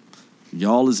well.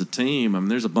 y'all as a team, I mean,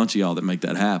 there's a bunch of y'all that make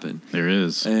that happen. There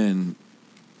is. And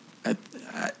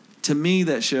to me,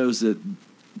 that shows that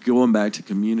going back to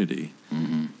community,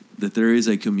 that there is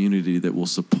a community that will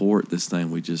support this thing.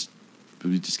 We just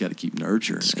got to keep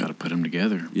nurturing. Just got to put them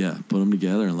together. Yeah, put them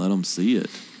together and let them see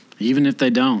it. Even if they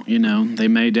don't, they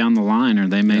may down the line or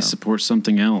they may support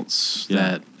something else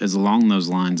that is along those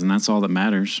lines, and that's all that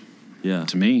matters. Yeah,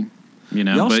 to me,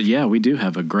 But we do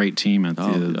have a great team at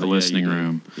the listening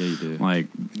room. Yeah, you do. Like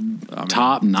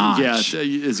top notch. Yeah,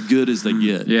 as good as they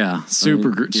get. Yeah,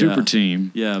 super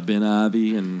team. Yeah, Ben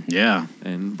Ivy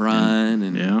and Brian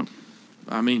and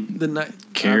I mean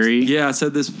Carrie. I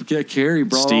said this. Yeah, Carrie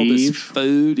brought all this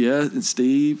food. Yeah, and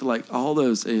Steve, like all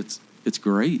those. It's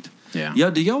great. Yeah.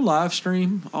 Do y'all live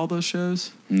stream all those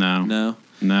shows? No.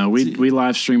 We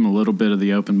live stream a little bit of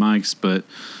the open mics, but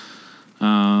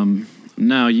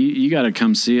no, you got to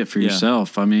come see it for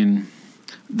yourself. I mean,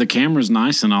 the camera's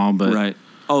nice and all, but right.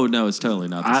 Oh no, it's totally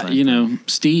not the same.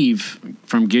 Steve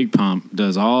from Gig Pump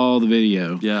does all the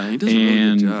video. Yeah, he does a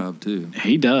really good job too.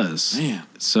 He does. Man.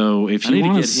 So if you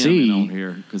want to see him on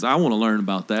here, because I want to learn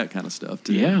about that kind of stuff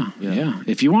too. Yeah.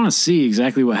 If you want to see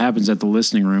exactly what happens at the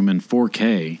listening room in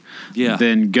 4K,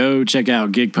 then go check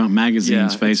out Gig Pump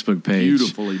Magazine's Facebook page.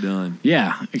 Beautifully done.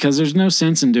 Yeah, because there's no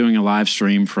sense in doing a live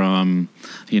stream from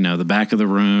the back of the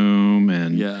room,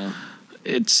 and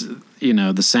it's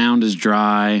the sound is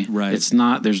dry. Right. It's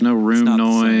not. There's no room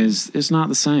noise. It's not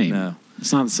the same. No,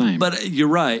 it's not the same. But you're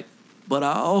right. But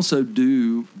I also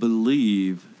do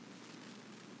believe.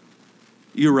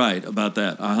 You're right about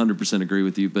that. I 100% agree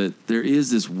with you. But there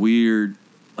is this weird,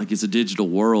 like it's a digital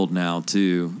world now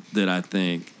too, that I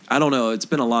think, I don't know, it's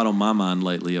been a lot on my mind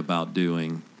lately about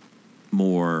doing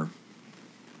more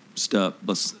stuff,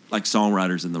 like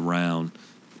songwriters in the round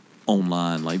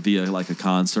online, like via like a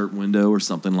concert window or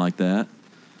something like that.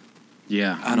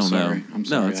 Yeah, I don't know. I'm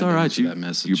sorry. No, it's all right. That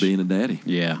message. You're being a daddy.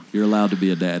 Yeah. You're allowed to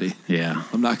be a daddy. Yeah.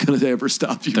 I'm not going to ever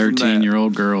stop you from that.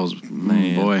 13-year-old girls,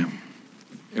 man. Boy.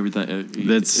 Everything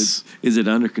is it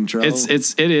under control?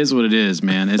 It is what it is,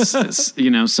 man. It's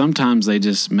sometimes they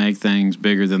just make things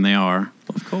bigger than they are.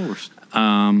 Of course.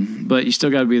 But you still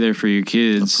got to be there for your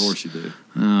kids. Of course you do.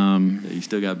 You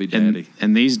still got to be daddy.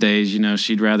 And these days,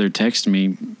 she'd rather text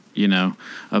me,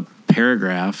 a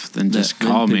paragraph than just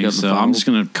call me. So I'm just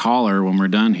going to call her when we're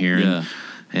done here. Yeah.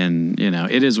 And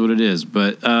it is what it is.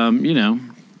 But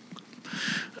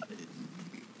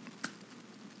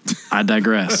I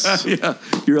digress. Yeah,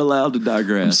 you're allowed to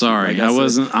digress. I'm sorry.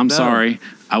 Sorry.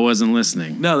 I wasn't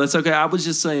listening. No, that's okay. I was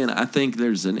just saying, I think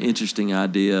there's an interesting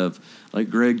idea of, like,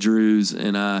 Greg Drews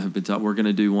and I have been talking. We're going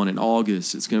to do one in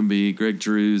August. It's going to be Greg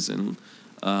Drews and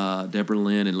Deborah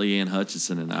Lynn and Leanne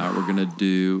Hutchison and I were going to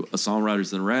do a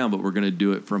Songwriters in the Round, but we're going to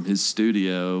do it from his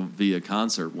studio via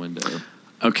concert window.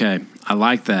 Okay, I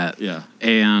like that. Yeah.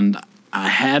 And I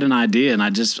had an idea, and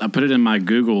I put it in my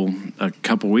Google a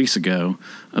couple weeks ago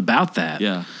about that.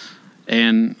 Yeah.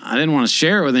 And I didn't want to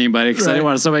share it with anybody because I didn't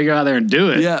want somebody to go out there and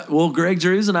do it. Yeah. Well, Greg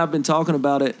Drews and I have been talking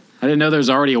about it. I didn't know there was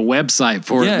already a website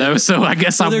for it, though, so I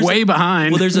guess I'm way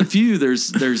behind. Well, there's a few.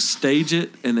 There's Stage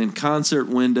It and then Concert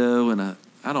Window and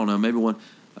I don't know, maybe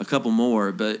a couple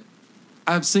more. But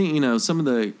I've seen, some of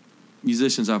the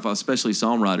musicians especially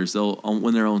songwriters,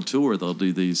 when they're on tour, they'll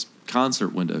do these concert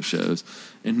window shows.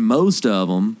 And most of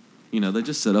them, they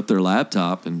just set up their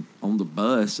laptop and on the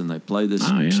bus and they play this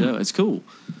show. It's cool.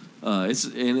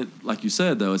 Like you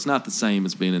said, though, it's not the same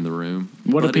as being in the room.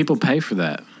 What do people pay for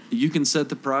that? You can set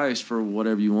the price for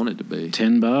whatever you want it to be.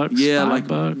 $10? Yeah,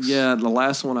 $5? Yeah, the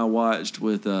last one I watched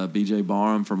with BJ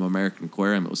Barham from American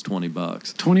Aquarium, it was $20.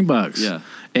 $20. Yeah,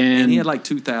 and he had like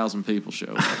 2,000 people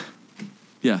show up.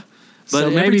 Yeah, but so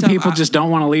maybe people just don't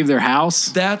want to leave their house.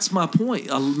 That's my point.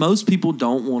 Most people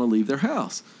don't want to leave their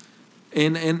house,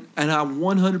 and I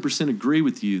 100% agree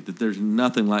with you that there's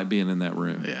nothing like being in that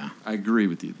room. Yeah, I agree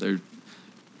with you there,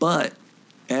 but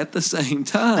at the same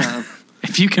time.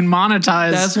 If you can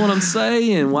monetize, that's what I'm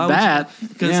saying. Why that?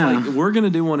 Because we're going to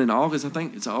do one in August. I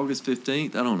think it's August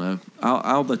 15th. I don't know.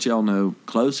 I'll let y'all know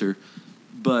closer.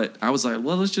 But I was like,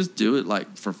 well, let's just do it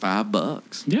like for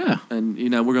 $5. Yeah. And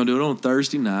we're going to do it on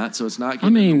Thursday night, so it's not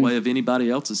getting in the way of anybody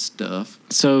else's stuff.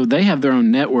 So they have their own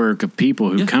network of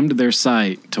people who come to their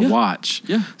site to watch.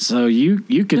 Yeah. So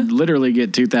you could literally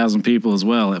get 2,000 people as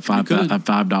well at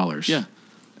 $5. Yeah.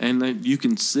 And you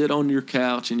can sit on your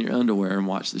couch in your underwear and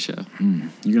watch the show.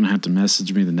 You're going to have to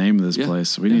message me the name of this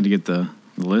place. We need to get the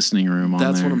listening room on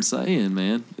there. That's what I'm saying,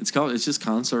 man. It's just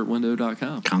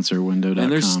concertwindow.com. Concertwindow.com.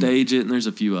 And there's Stage It, and there's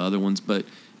a few other ones. But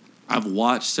I've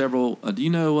watched several. Do you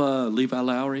know Levi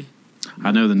Lowry? I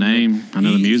know the name. I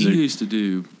know the music. He used to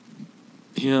do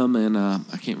him, and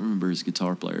I can't remember his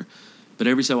guitar player. But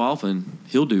every so often,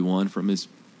 he'll do one from his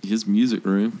music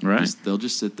room. Right. They'll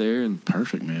just sit there.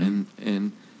 Perfect, man.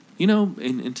 And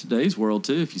in today's world,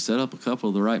 too, if you set up a couple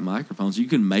of the right microphones, you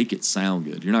can make it sound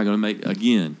good. You're not going to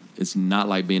again, it's not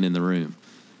like being in the room.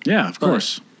 Yeah, of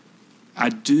course. I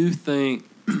do think...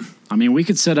 I mean, we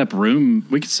could set up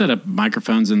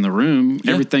microphones in the room.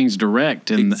 Yeah. Everything's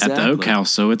direct at the Oak House,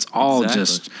 so it's all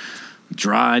just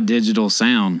dry digital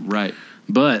sound. Right.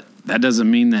 But that doesn't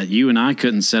mean that you and I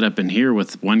couldn't set up in here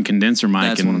with one condenser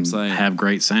mic and have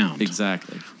great sound.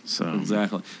 Exactly.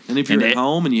 Exactly. And if you're at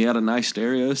home and you had a nice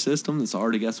stereo system that's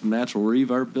already got some natural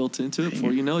reverb built into it,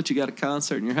 before you know it, you got a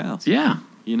concert in your house. Yeah.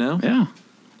 Yeah.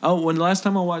 Oh, when the last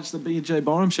time I watched the BJ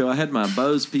Barham show, I had my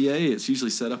Bose PA. It's usually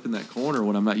set up in that corner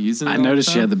when I'm not using it. I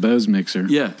noticed you had the Bose mixer.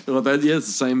 Yeah. Well, it's the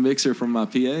same mixer from my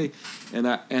PA. And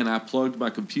I plugged my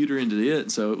computer into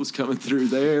it, so it was coming through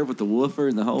there with the woofer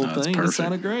and the whole thing. It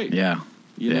sounded great. Yeah.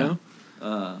 You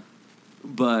know?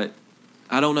 But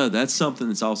I don't know. That's something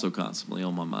that's also constantly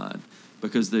on my mind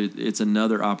because it's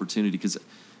another opportunity. Because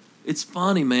it's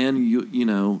funny, man.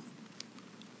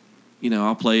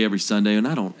 I'll play every Sunday, and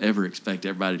I don't ever expect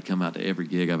everybody to come out to every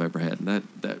gig I've ever had. And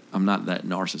that I'm not that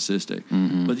narcissistic.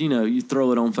 Mm-hmm. But, you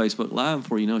throw it on Facebook Live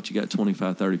before you know it, you got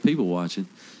 25, 30 people watching.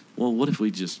 Well, what if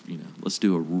we just, let's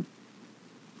do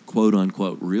a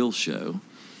quote-unquote real show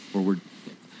where we're...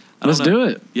 Let's do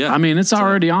it. Yeah. I mean, it's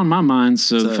already on my mind,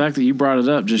 so the fact that you brought it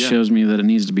up just shows me that it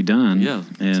needs to be done. Yeah.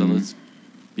 And so let's...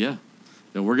 Yeah.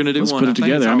 So we're going to do one. Put it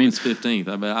together. I mean, it's August 15th.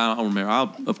 I don't remember.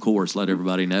 I'll, of course, let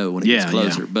everybody know when it gets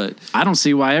closer. But I don't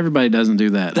see why everybody doesn't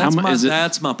do that. That's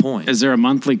my point. Is there a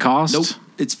monthly cost? Nope.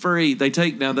 It's free. They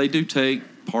do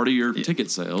take part of your ticket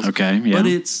sales. Okay, yeah. But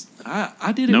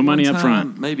I did it no money time, up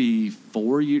front. Maybe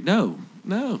 4 years. No.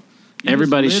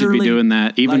 Everybody should be doing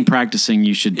that. Even practicing,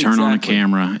 you should turn on a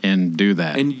camera and do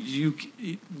that. And you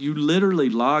literally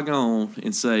log on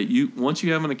and say, once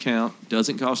you have an account,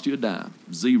 doesn't cost you a dime.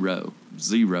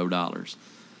 $0.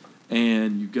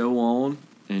 And you go on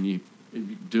and you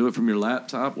do it from your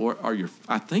laptop or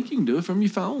I think you can do it from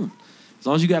your phone. As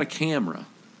long as you got a camera.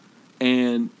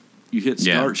 And you hit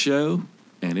start show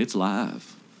and it's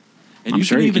live. And I'm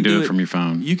sure you can do it from your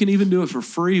phone. You can even do it for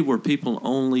free where people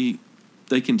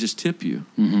they can just tip you.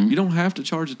 Mm-hmm. You don't have to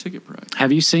charge a ticket price.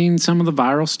 Have you seen some of the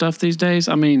viral stuff these days?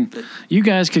 I mean, you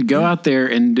guys could go out there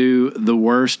and do the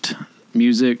worst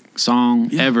music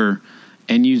song ever,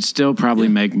 and you'd still probably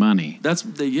make money.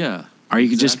 Or you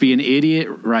could just be an idiot,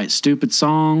 write stupid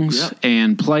songs,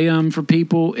 and play them for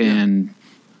people, and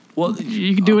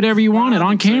you can do whatever you wanted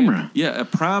on camera. Yeah, a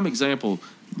prime example,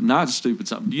 not stupid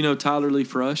song. Do you know Tyler Lee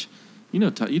Frush? You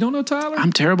know, you don't know Tyler?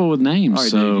 I'm terrible with names. All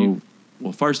right, so, dude,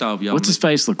 well, first off, y'all. what's his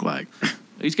face look like?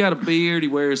 He's got a beard. He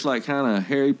wears like kind of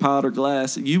Harry Potter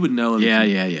glasses. You would know him.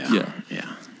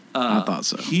 Yeah. I thought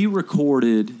so. He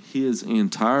recorded his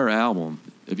entire album.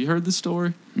 Have you heard this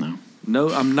story? No. No,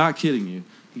 I'm not kidding you.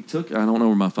 He took, I don't know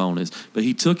where my phone is, but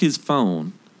he took his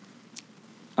phone.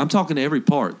 I'm talking every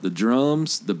part, the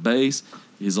drums, the bass,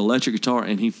 his electric guitar,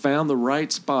 and he found the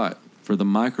right spot for the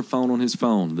microphone on his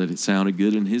phone that it sounded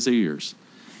good in his ears.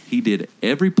 He did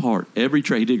every part, every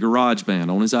track. He did GarageBand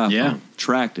on his iPhone,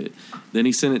 tracked it. Then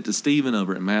he sent it to Steven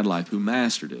over at Mad Life, who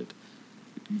mastered it.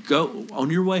 Go on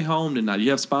your way home tonight. You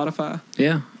have Spotify?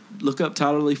 Yeah. Look up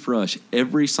Tyler Lee Frush.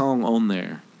 Every song on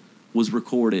there was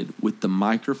recorded with the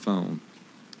microphone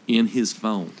in his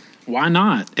phone. Why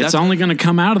not? It's only going to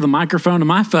come out of the microphone of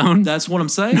my phone. That's what I'm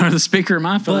saying. Or the speaker of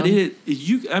my phone. But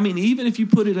even if you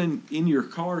put it in your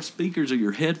car speakers or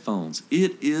your headphones,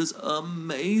 it is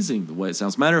amazing the way it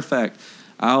sounds. Matter of fact,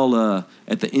 I'll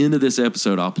at the end of this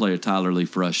episode, I'll play a Tyler Lee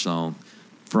Frush song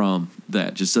from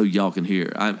that, just so y'all can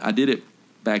hear. I did it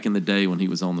back in the day when he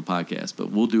was on the podcast,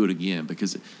 but we'll do it again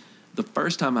because the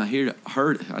first time I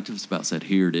heard it, I just about said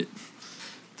heard it.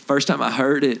 First time I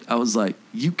heard it, I was like,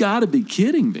 you got to be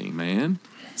kidding me, man.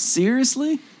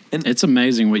 Seriously? And it's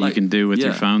amazing what you can do with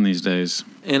your phone these days.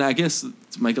 And I guess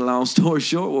to make a long story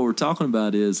short, what we're talking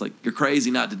about is like you're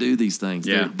crazy not to do these things.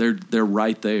 Yeah. They're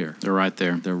right there. They're right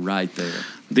there. They're right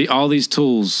there. All these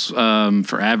tools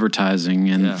for advertising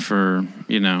and for,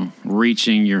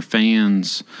 reaching your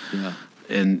fans. Yeah.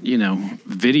 And,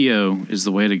 video is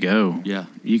the way to go. Yeah.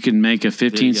 You can make a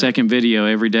 15-second video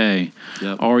every day.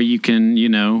 Yep. Or you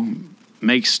can,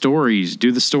 make stories,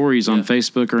 do the stories on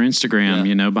Facebook or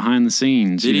Instagram, behind the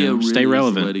scenes. Video really stay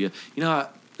relevant. Is the way to go.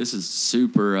 This is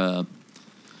super...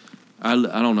 I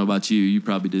don't know about you. You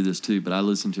probably do this too, but I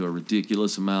listen to a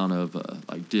ridiculous amount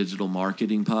of digital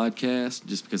marketing podcasts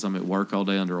just because I'm at work all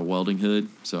day under a welding hood.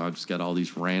 So I've just got all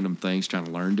these random things trying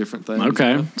to learn different things.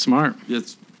 Okay, smart.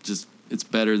 It's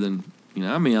better than,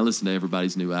 I listen to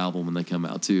everybody's new album when they come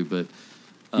out too, but...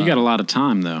 you got a lot of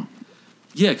time, though.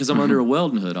 Yeah, because I'm under a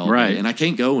welding hood all day, and I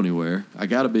can't go anywhere. I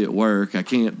got to be at work. I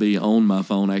can't be on my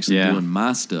phone actually doing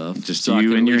my stuff. Just so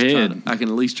you in your head. I can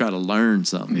at least try to learn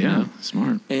something. Yeah,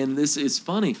 smart. And it's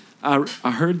funny.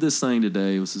 I heard this thing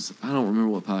today. I don't remember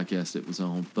what podcast it was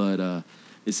on, but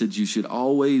it said you should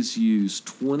always use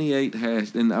 28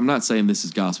 hashtags. And I'm not saying this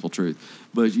is gospel truth,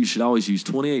 but you should always use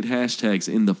 28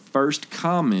 hashtags in the first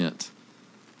comment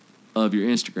of your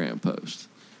Instagram post.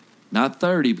 Not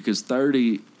 30, because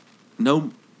 30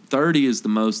 is the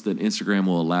most that Instagram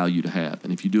will allow you to have.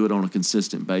 And if you do it on a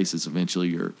consistent basis, eventually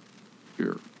your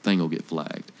thing will get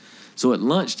flagged. So at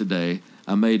lunch today,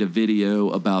 I made a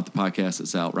video about the podcast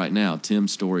that's out right now,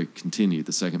 Tim's Story Continued,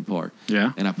 the second part.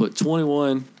 Yeah. And I put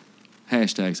 21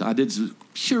 hashtags. I did this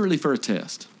purely for a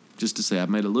test, just to say I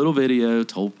made a little video,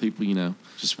 told people,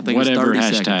 just I think whatever it was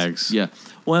 30 hashtags. Seconds. Yeah.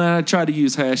 Well, I try to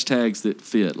use hashtags that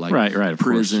fit, like right,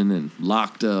 prison and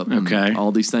locked up and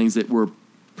all these things that were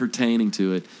pertaining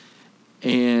to it.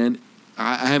 And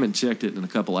I haven't checked it in a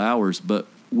couple hours, but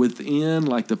within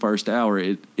like the first hour,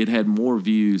 it had more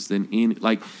views than any,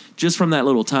 like just from that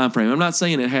little time frame. I'm not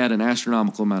saying it had an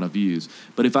astronomical amount of views,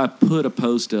 but if I put a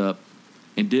post up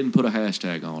and didn't put a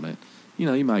hashtag on it,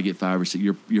 you might get 5 or 6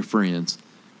 your friends.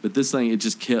 But this thing, I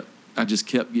just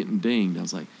kept getting dinged. I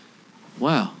was like,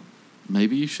 wow,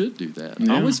 maybe you should do that.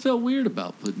 Yeah. I always felt weird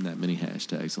about putting that many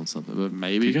hashtags on something, but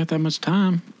maybe you got that much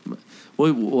time.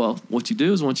 Well, what you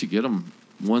do is once you get them,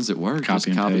 ones that work,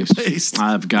 copy and paste.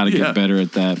 I've got to get better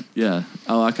at that. Yeah.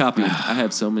 Oh, I copy. I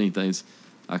have so many things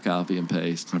I copy and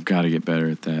paste. I've got to get better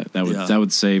at that. That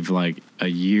would save like a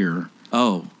year.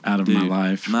 Out of my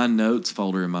life. My notes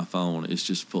folder in my phone is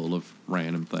just full of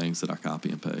random things that I copy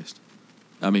and paste.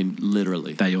 I mean,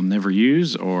 literally. That you'll never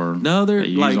use, or no, they're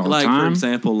like time? For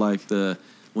example, like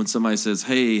when somebody says,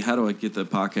 "Hey, how do I get the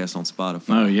podcast on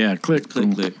Spotify?" Oh yeah, click.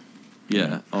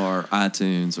 Yeah, or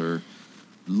iTunes or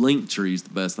Linktree is the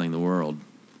best thing in the world.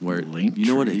 Where Linktree.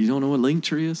 you don't know what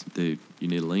Linktree is, dude? You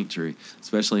need a Linktree,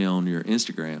 especially on your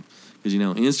Instagram, because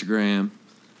Instagram.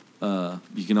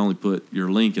 You can only put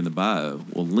your link in the bio.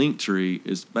 Well, Linktree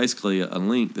is basically a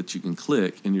link that you can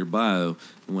click in your bio,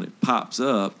 and when it pops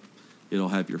up, it'll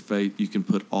have your face. You can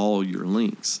put all your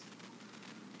links.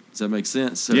 Does that make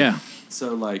sense? So, yeah.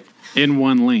 So, like... in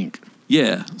one link.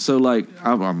 Yeah. So, like,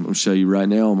 I'm going to show you right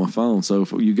now on my phone. So,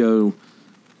 if you go...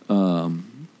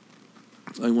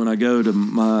 like when I go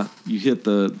to you hit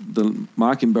the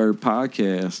Mockingbird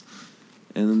podcast,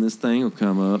 and then this thing will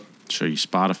come up. Show you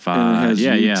Spotify. And it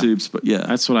has YouTube. Yeah.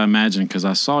 That's what I imagined because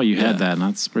I saw you had that, and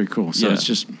that's pretty cool. So it's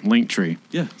just Linktree.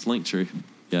 Yeah, it's Linktree.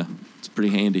 Yeah, it's pretty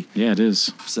handy. Yeah, it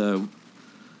is. So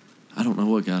I don't know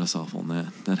what got us off on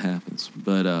that. That happens.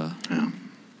 But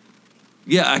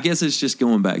yeah, I guess it's just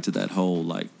going back to that whole,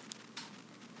 like,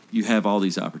 you have all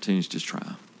these opportunities, just try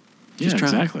 'em. Just try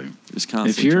 'em. Exactly. Just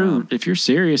constantly try 'em. If you're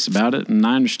serious about it, and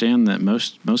I understand that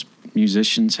most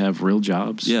musicians have real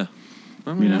jobs. Yeah.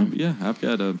 I mean, You know? yeah, I've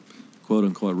got a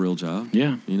quote-unquote real job.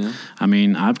 Yeah. You know? I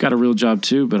mean, I've got a real job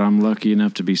too, but I'm lucky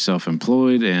enough to be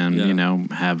self-employed and, Yeah. you know,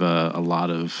 have a lot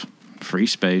of free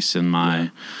space in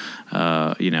my,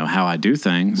 you know, how I do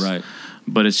things. Right.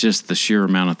 But it's just the sheer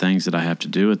amount of things that I have to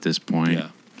do at this point,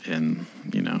 Yeah. and,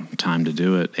 you know, time to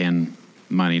do it and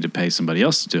money to pay somebody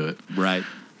else to do it. Right.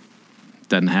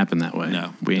 Doesn't happen that way.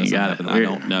 No. We ain't doesn't got happen. it. I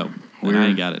don't know. And I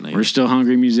ain't got it neither. We're still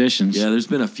hungry musicians. Yeah, there's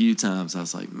been a few times I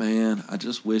was like, man, I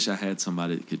just wish I had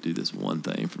somebody that could do this one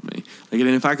thing for me. Like, and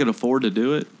if I could afford to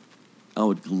do it, I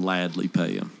would gladly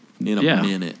pay them in a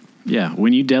minute. Yeah,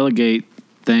 when you delegate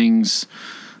things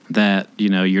that, you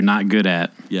know, you're not good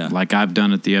at, Yeah. like I've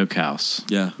done at the Oak House,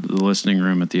 Yeah. the listening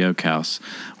room at the Oak House.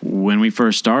 When we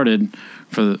first started,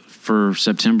 for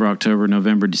September, October,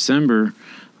 November, December,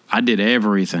 I did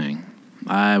everything.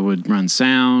 I would run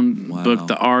sound, Wow. book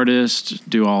the artist,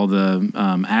 do all the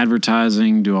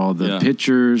advertising, do all the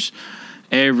pictures,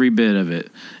 every bit of it.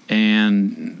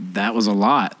 And that was a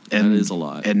lot. And That is a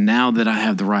lot. And now that I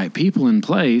have the right people in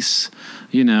place,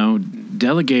 you know,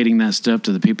 delegating that stuff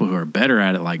to the people who are better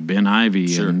at it, like Ben Ivy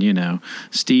Sure. and, you know,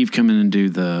 Steve come in and do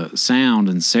the sound,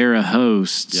 and Sarah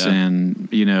hosts, Yeah. and,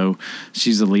 you know,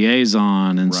 she's a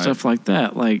liaison and Right. stuff like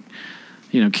that. Like,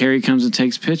 you know, Carrie comes and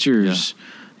takes pictures.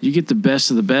 You get the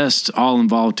best of the best all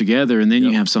involved together, and then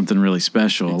you have something really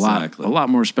special. Exactly. A lot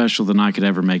more special than I could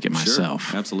ever make it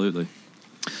myself. Sure. Absolutely.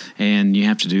 And you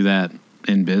have to do that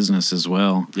in business as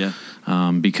well. Yeah.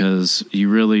 Because you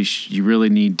really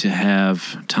need to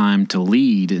have time to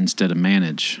lead instead of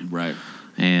manage. Right.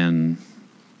 And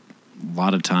a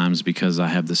lot of times, because I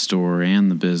have the store and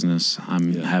the business,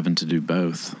 I'm having to do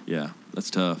both. Yeah. That's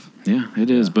tough. Yeah,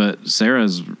 it is. Yeah. But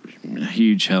Sarah's a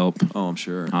huge help. Oh, I'm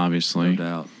sure. Obviously. No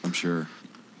doubt. I'm sure.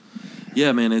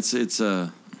 Yeah, man,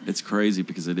 it's crazy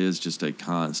because it is just a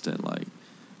constant, like,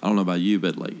 I don't know about you,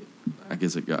 but, like, I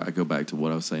guess I go back to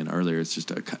what I was saying earlier. It's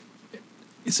just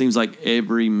it seems like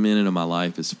every minute of my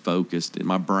life is focused in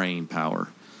my brain power.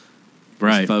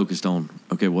 Right. Is focused on,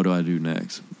 okay, what do I do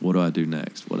next? What do I do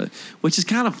next? Which is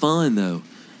kind of fun, though.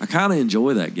 I kind of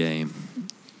enjoy that game.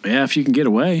 Yeah, if you can get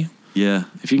away. Yeah.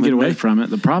 If you can get away from it.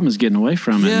 The problem is getting away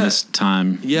from it in this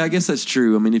time. Yeah, I guess that's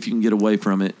true. I mean, if you can get away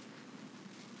from it,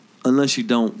 unless you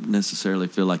don't necessarily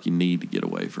feel like you need to get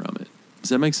away from it. Does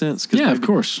that make sense? Yeah, of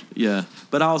course. Yeah,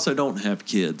 but I also don't have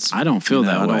kids. I don't feel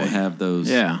that way. I don't have those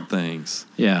things.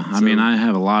 Yeah, I mean, I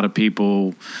have a lot of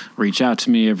people reach out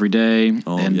to me every day,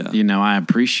 and you know, I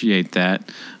appreciate that.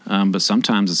 But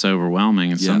sometimes it's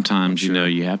overwhelming, and sometimes you know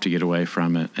you have to get away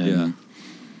from it, and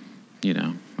you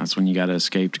know that's when you got to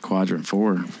escape to Quadrant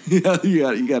 4. Yeah,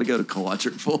 you got to go to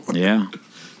Quadrant 4. Yeah.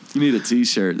 You need a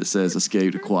T-shirt that says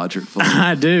 "Escape to Quadrant 4."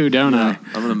 I do, don't I?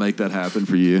 I'm gonna make that happen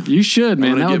for you. You should,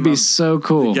 man. That would be so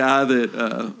cool. The guy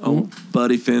that,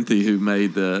 Buddy Finthy, who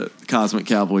made the Cosmic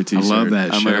Cowboy T-shirt. I love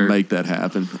that I'm shirt. gonna make that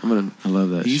happen. I love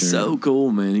that. He's shirt. so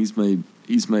cool, man. He's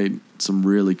made some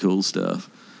really cool stuff.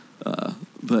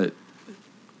 But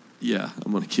yeah,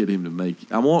 I'm gonna get him to make.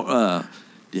 I want.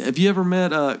 Have you ever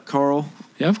met Carl?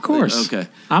 Yeah, of course. Okay.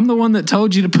 I'm the one that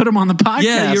told you to put him on the podcast.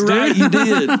 Yeah, you're right. You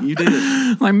did. You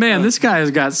did. Like, man, this guy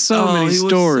has got so many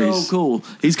stories. Was so cool.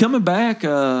 He's coming back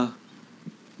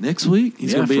next week.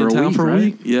 He's gonna be in town for a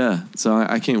week. Yeah. So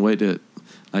I can't wait to.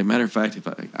 Like, matter of fact, if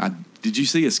I did you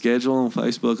see his schedule on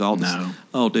Facebook? No.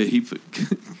 Oh, dude, he put.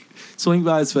 Swing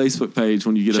by his Facebook page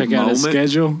when you get Check a out moment. his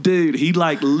schedule. Dude, he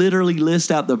like literally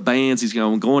lists out the bands he's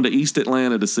going to East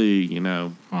Atlanta to see, you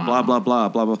know, blah, blah, blah,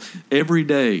 blah, blah. Every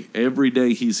day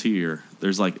he's here,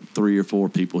 there's like 3 or 4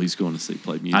 people he's going to see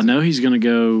play music. I know he's going to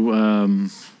go,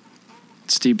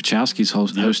 Steve Pachowski's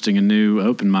hosting a new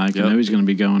open mic. I know he's going to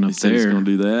be going up there. He's going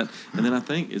to do that. And then I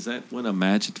think, is that when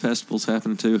Imagine Festival's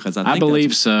happening too? Because I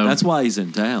believe so. That's why he's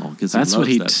in town. Because that's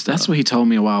what he told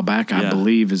me a while back. I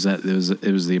believe is that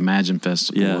it was the Imagine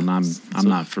Festival, and I'm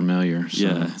not familiar. So.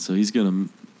 Yeah, so he's going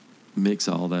to mix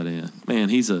all that in. Man,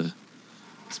 it's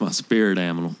my spirit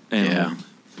animal. Yeah,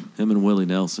 him and Willie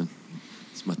Nelson.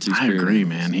 It's my 2 spirit. I agree,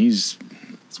 animals. man.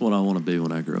 That's what I want to be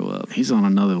when I grow up. He's on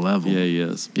another level. Yeah, he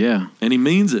is. Yeah. And he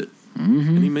means it. Mm-hmm.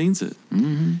 And he means it.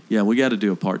 Mm-hmm. Yeah, we got to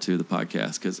do a part 2 of the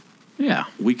podcast because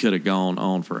we could have gone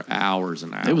on for hours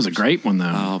and hours. It was a great one,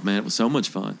 though. Oh, man, it was so much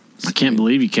fun. I can't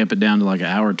believe you kept it down to like an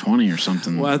hour 20 or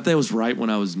something. Well, that was right when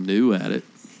I was new at it.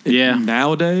 Yeah.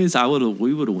 Nowadays,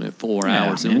 we would have went 4 Yeah,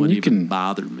 hours and man, it wouldn't you even can-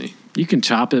 bother me. You can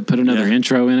chop it, put another Yeah.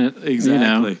 intro in it.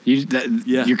 Exactly.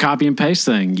 Yeah. Your copy and paste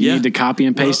thing. You Yeah. need to copy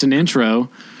and paste an intro.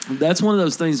 That's one of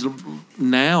those things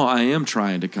now I am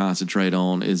trying to concentrate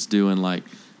on is doing like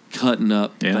cutting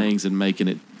up Yeah. things and making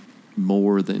it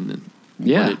more than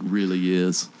Yeah. what it really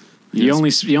is. You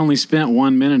only spent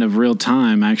 1 minute of real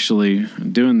time actually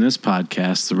doing this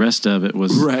podcast. The rest of it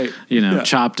was, Right. Yeah.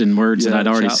 chopped in words that I'd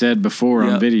already said before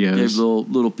on videos. Gave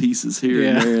little pieces here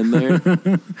Yeah. and there.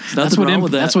 That's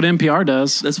what that's what NPR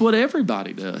does. That's what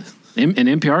everybody does. And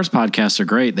NPR's podcasts are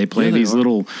great. They play Yeah, they these are.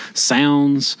 little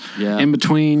sounds Yeah. in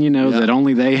between, Yeah. that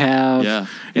only they have. Yeah,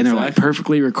 And they're like exactly.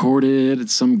 perfectly recorded.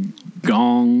 It's some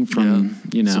gong from,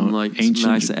 some like some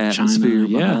ancient nice atmosphere China.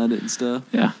 Yeah. behind it and stuff.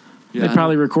 Yeah. Yeah, They I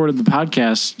probably recorded the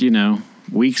podcast,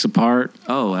 weeks apart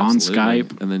Oh, on absolutely.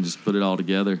 Skype. And then just put it all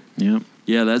together. Yep.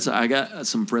 Yeah, I got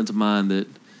some friends of mine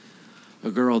a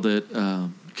girl that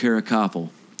Kara Koppel,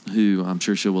 who I'm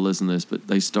sure she will listen to this, but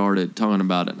they started talking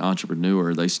about an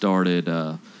entrepreneur. They started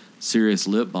Serious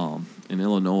Lip Balm in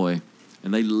Illinois,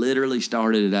 and they literally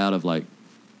started it out of like,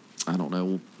 I don't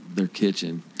know, their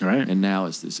kitchen, Right. And now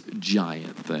it's this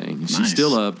giant thing. Nice.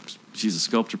 She's a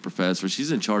sculpture professor.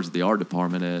 She's in charge of the art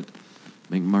department at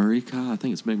McMurray. I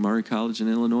think it's McMurray College in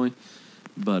Illinois,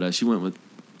 but she went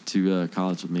to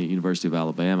college with me at University of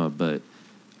Alabama. But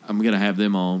I'm gonna have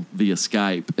them on via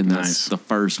Skype, and that's Nice. the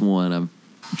first one I've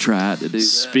tried to do.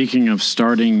 Speaking of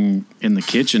starting in the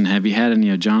kitchen, have you had any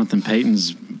of Jonathan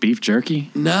Payton's beef jerky?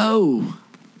 No,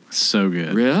 So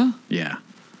good. really, Yeah.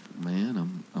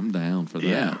 man, I'm down for that.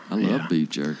 Yeah, I love yeah. beef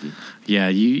jerky. Yeah,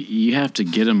 you have to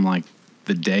get him like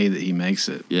the day that he makes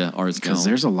it. Yeah, or it's Because gone.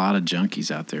 there's a lot of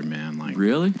junkies out there, man. Like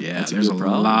Really? Yeah, That's a there's good a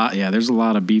problem. lot. Yeah, there's a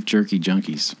lot of beef jerky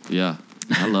junkies. Yeah,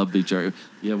 I love beef jerky.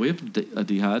 Yeah, we have a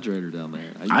dehydrator down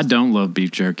there. I don't love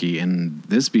beef jerky, and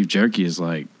this beef jerky is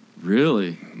like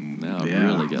Really? No, I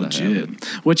really gotta legit. have it.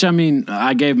 Which, I mean,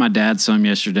 I gave my dad some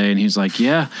yesterday, and he's like,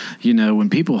 "Yeah, when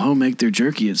people home make their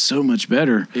jerky, it's so much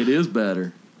better." It is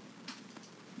better.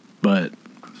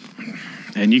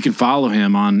 And you can follow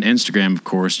him on Instagram, of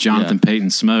course, Jonathan Yeah. Payton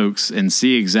Smokes, and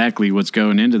see exactly what's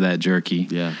going into that jerky.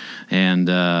 Yeah. And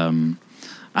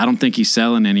I don't think he's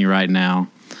selling any right now,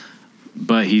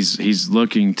 but he's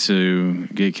looking to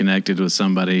get connected with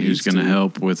somebody who's Needs going to to.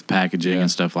 help with packaging Yeah.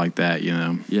 and stuff like that.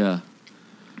 Yeah.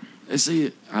 And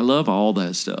see, I love all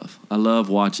that stuff. I love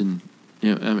watching. I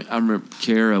mean, I remember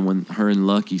Kara when her and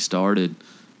Lucky started.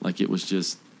 Like it was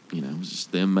just, it was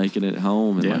just them making it at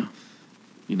home, and Yeah. like,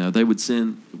 they would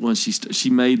send when she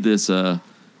made this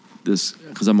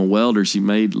because I'm a welder. She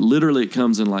made literally it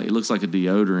comes in like it looks like a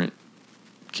deodorant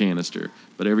canister,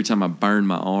 but every time I burn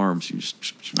my arm, she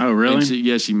just. Oh, really?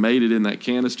 And she made it in that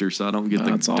canister so I don't get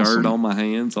the That's dirt awesome. on my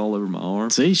hands all over my arm.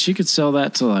 See, she could sell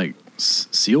that to like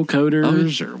seal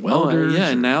coaters or welders. yeah,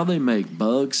 or- and now they make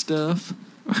bug stuff.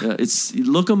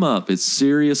 Look them up. It's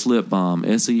Serious Lip Balm,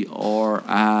 SERIOUS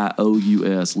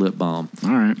Lip Balm. All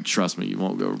right. Trust me, you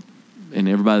won't go. And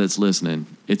everybody that's listening,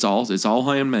 it's all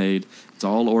handmade. It's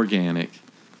all organic.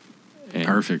 And,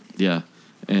 Perfect. Yeah,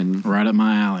 and Right up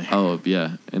my alley. oh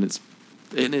yeah, and it's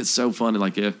so funny.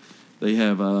 Like if they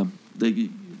have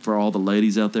for all the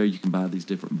ladies out there, you can buy these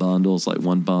different bundles. Like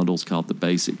one bundle's called the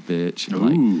Basic Bitch. And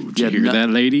Ooh, did you hear that,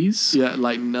 ladies? Yeah,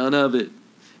 like none of it,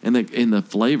 and the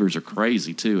flavors are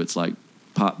crazy too. It's like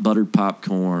buttered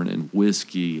popcorn and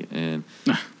whiskey and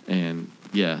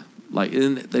yeah, like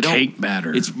and they don't Cake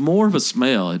batter. It's more of a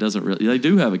smell. It doesn't really. They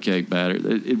do have a cake batter.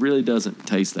 It really doesn't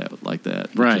taste that like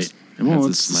that. It Right. just Well,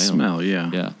 has it's the smell, yeah.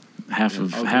 Yeah. Half the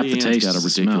Leanne's taste got a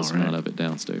is the ridiculous smell, right? amount of it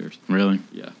downstairs. Really?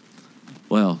 Yeah.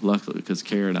 Well, luckily, because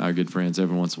Kara and I are good friends,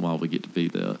 every once in a while we get to be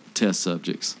the test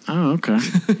subjects. Oh, okay.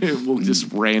 We'll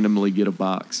just randomly get a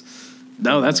box.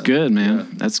 No, that's good, man. yeah.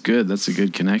 That's good. That's a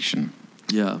good connection.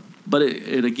 Yeah. But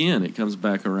it comes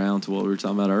back around to what we were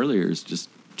talking about earlier is just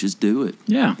do it.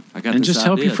 Yeah. I got and this just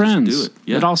help idea, your friends. just do it.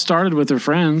 Yeah. It all started with their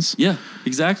friends. Yeah,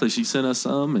 exactly. She sent us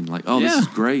some and like, this Yeah. is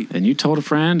great. And you told a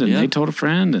friend, and Yeah. they told a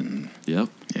friend, and Yep.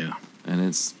 yeah. And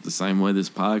it's the same way this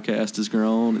podcast has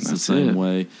grown. It's That's the same it.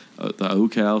 way the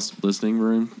Oak House listening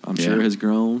room, I'm Yeah. sure, has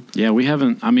grown. Yeah, we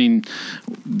haven't. I mean,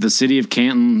 the city of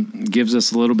Canton gives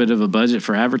us a little bit of a budget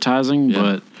for advertising,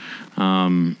 Yeah.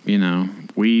 but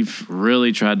we've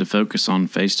really tried to focus on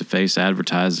face-to-face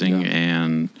advertising Yeah.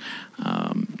 and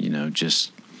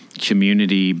just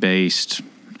community-based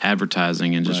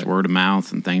advertising and just Right. word of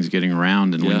mouth and things getting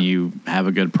around. And Yeah. when you have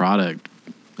a good product,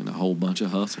 And a whole bunch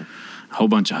of hustle. a whole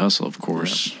bunch of hustle, of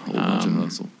course. Yeah, a whole bunch of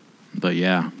hustle. But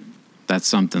yeah, that's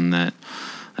something that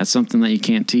you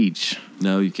can't teach.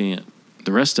 No, you can't.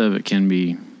 The rest of it can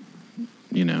be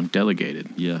delegated.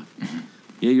 Yeah.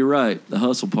 Yeah, you're right. The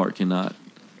hustle part cannot.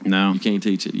 No, You can't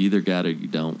teach it. You either got it or you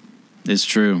don't. it's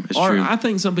true. It's Or true. I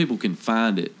think some people can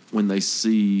find it when they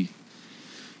see.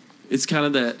 It's kind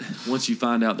of that once you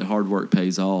find out that hard work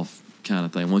pays off kind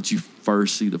of thing. Once you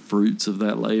first see the fruits of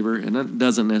that labor, and that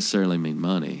doesn't necessarily mean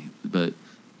money, but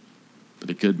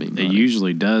it could mean money. It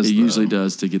usually does. It usually though.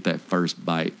 does to get that first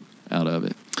bite out of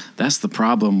it. That's the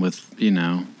problem with,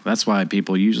 that's why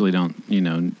people usually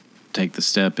don't, take the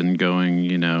step in going,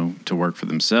 to work for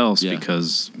themselves Yeah.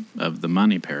 because of the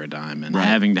money paradigm and Right.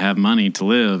 having to have money to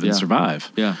live and Yeah. survive.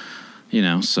 Yeah.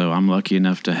 So I'm lucky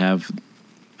enough to have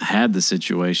had the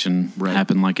situation Right.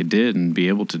 happen like it did and be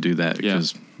able to do that Yeah.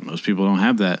 because most people don't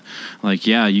have that. Like,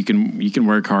 yeah, you can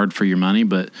work hard for your money,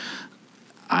 but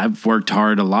I've worked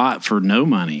hard a lot for no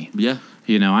money. Yeah.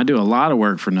 I do a lot of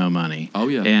work for no money. Oh,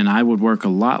 yeah. And I would work a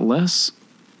lot less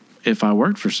if I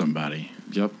worked for somebody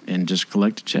Yep. and just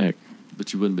collect a check.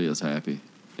 But you wouldn't be as happy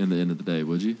in the end of the day,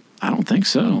 would you? I don't think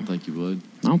so. I don't think you would.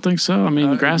 I don't think so. I mean,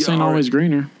 the grass you ain't are- always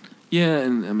greener. Yeah,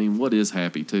 and I mean, what is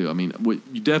happy too? I mean,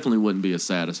 you definitely wouldn't be as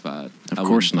satisfied. Of I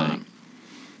course wouldn't not. think.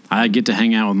 I get to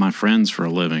hang out with my friends for a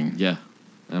living Yeah,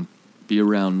 and be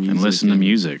around music and listen to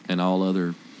music. and all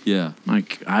other. Yeah,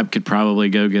 Like, I could probably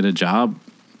go get a job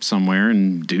somewhere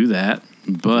and do that,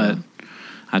 but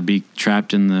I'd be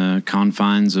trapped in the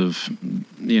confines of,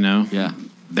 yeah,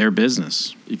 their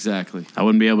business. exactly. I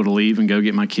wouldn't be able to leave and go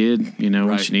get my kid, when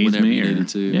Right, she needs whenever me. you Or, needed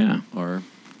to. Yeah. or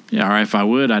Yeah, or if I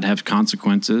would, I'd have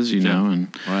consequences, and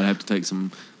I'd have to take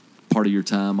some part of your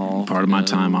time off. part of my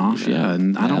time off. Yeah,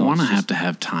 and I don't Now want to it's have just- to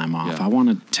have time off. Yeah. I want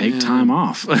to take Yeah. time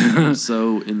off.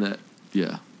 So in that,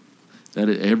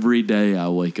 every day I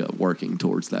wake up working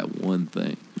towards that one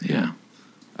thing. Yeah.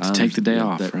 I take the day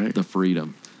understand off, right? The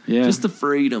freedom. Yeah. Just the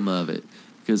freedom of it.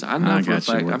 Because I know I for a got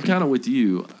you fact, I'm working. kind of with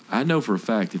you. I know for a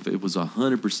fact if it was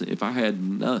 100%, if I had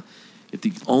if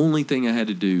the only thing I had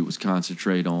to do was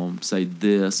concentrate on, say,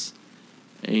 this,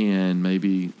 and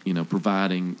maybe,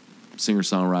 providing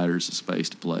singer-songwriters a space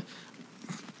to play,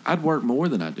 I'd work more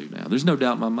than I do now. There's no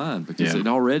doubt in my mind because Yeah. it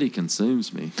already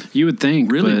consumes me. You would think,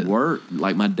 Really but work,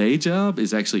 like my day job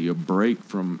is actually a break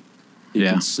from it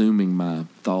Yeah. consuming my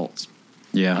thoughts.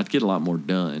 yeah, I'd get a lot more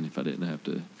done if I didn't have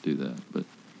to do that. But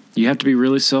you have to be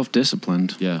really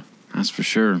self-disciplined. yeah, That's for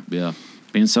sure. yeah.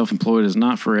 Being self-employed is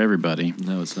not for everybody.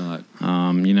 No, it's not.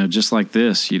 Just like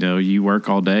this, you work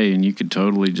all day and you could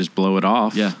totally just blow it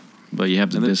off. Yeah. But you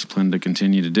have the And discipline to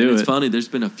continue to do It's it. funny. There's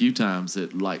been a few times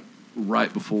that, like,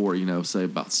 right before, say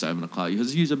about 7 o'clock, because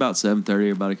it's usually about 7:30,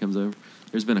 everybody comes over.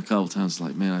 There's been a couple times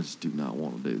like, man, I just do not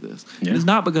want to do this. Yeah. And it's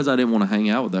not because I didn't want to hang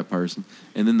out with that person.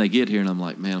 And then they get here and I'm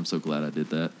like, man, I'm so glad I did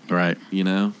that. Right.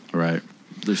 Right.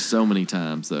 There's so many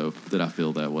times, though, that I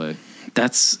feel that way.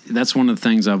 That's one of the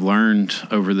things I've learned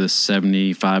over this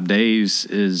 75 days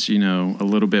is, a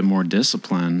little bit more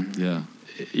discipline, Yeah.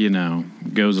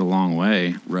 goes a long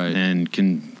way. Right. And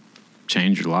can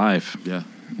change your life, Yeah.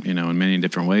 in many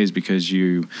different ways because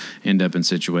you end up in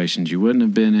situations you wouldn't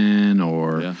have been in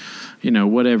or, Yeah.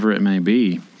 whatever it may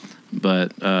be.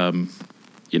 But,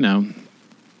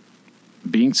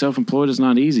 being self-employed is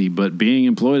not easy, but being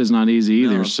employed is not easy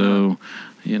either. No, it's So,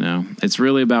 it's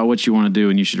really about what you want to do,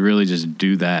 and you should really just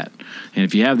do that. And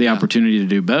if you have the Yeah. opportunity to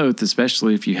do both,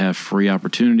 especially if you have free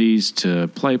opportunities to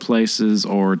play places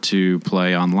or to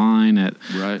play online at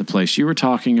Right. the place you were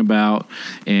talking about,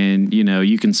 and,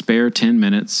 you can spare 10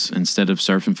 minutes instead of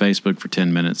surfing Facebook for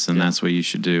 10 minutes, then Yeah. that's what you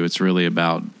should do. It's really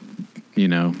about,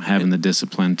 having the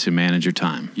discipline to manage your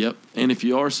time. Yep. And if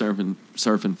you are surfing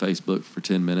Facebook for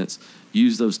 10 minutes,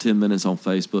 use those 10 minutes on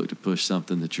Facebook to push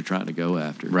something that you're trying to go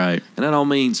after. Right. And I don't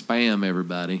mean spam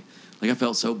everybody. Like, I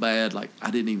felt so bad. Like,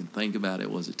 I didn't even think about it.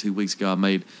 Was it 2 weeks ago?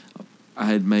 I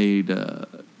had made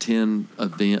 10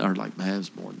 event, or like, man, it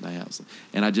was more than that.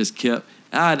 And I just kept,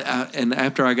 and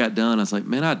after I got done, I was like,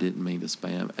 man, I didn't mean to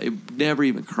spam. It never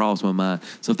even crossed my mind.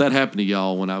 So if that happened to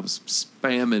y'all when I was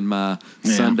spamming my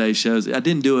Sunday shows, I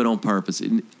didn't do it on purpose.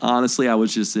 Honestly, I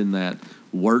was just in that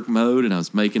work mode, and I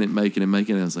was making it. And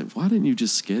I was like, why didn't you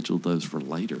just schedule those for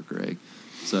later, Greg?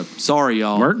 So sorry,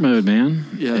 y'all. Work mode, man.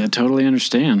 Yeah. I totally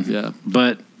understand. Yeah.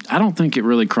 But I don't think it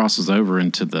really crosses over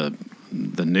into the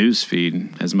news feed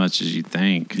as much as you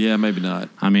think. Yeah, maybe not.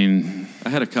 I mean, I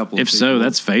had a couple. if of so, people,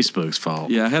 that's Facebook's fault.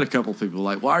 yeah. I had a couple of people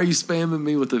like, why are you spamming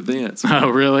me with events? Oh,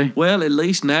 really? Well, at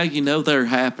least now you know they're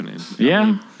happening.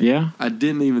 Yeah. Yeah. I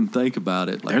didn't even think about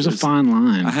it. Like, There's a fine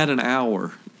line. I had an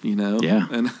hour, Yeah.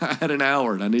 and I had an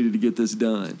hour, and I needed to get this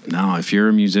done. No, if you're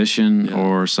a musician Yeah.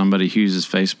 or somebody who uses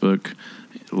Facebook,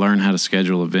 learn how to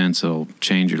schedule events. It'll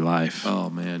change your life. Oh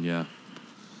man, yeah.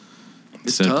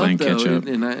 instead of playing catch up.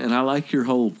 And I like your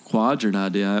whole quadrant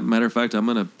idea. Matter of fact, I'm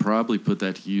going to probably put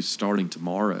that to use starting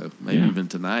tomorrow, maybe even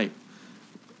tonight.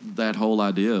 That whole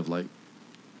idea of like,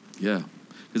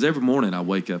 because every morning I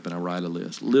wake up and I write a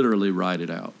list, literally write it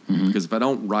out. Because if I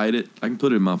don't write it, I can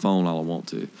put it in my phone all I want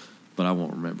to, but I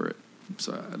won't remember it.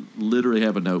 So I literally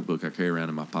have a notebook I carry around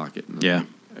in my pocket. And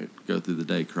I go through the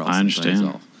day crossing things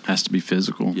off. Has to be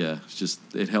physical. Yeah,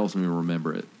 it helps me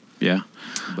remember it. Yeah.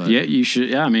 But, you should.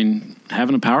 Yeah, I mean,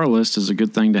 having a power list is a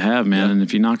good thing to have, man. Yeah. And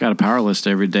if you knock out a power list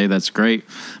every day, that's great.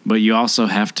 But you also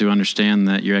have to understand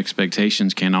that your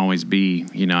expectations can't always be,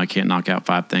 I can't knock out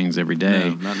 5 things every day.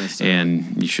 No, not necessarily.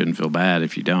 And you shouldn't feel bad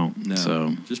if you don't. No,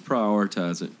 so just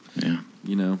prioritize it. Yeah.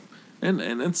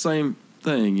 And same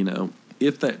thing,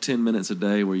 if that 10 minutes a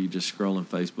day where you just scrolling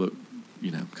Facebook,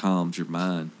 calms your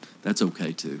mind, that's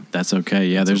okay too. That's okay.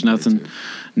 Yeah, That's there's okay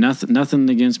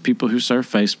nothing against people who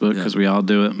surf Facebook because we all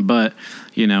do it. But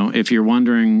if you're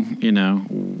wondering,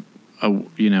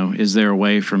 is there a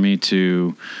way for me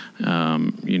to,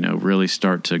 really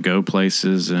start to go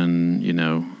places and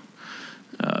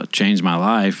change my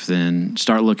life? Then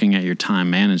start looking at your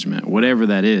time management, whatever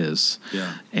that is,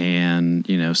 and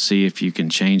see if you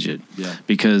can change it. Yeah.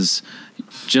 Because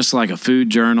just like a food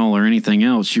journal or anything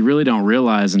else, you really don't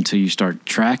realize until you start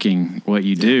tracking what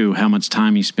you do, how much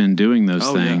time you spend doing those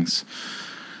things.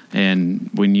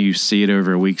 And when you see it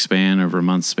over a week span, over a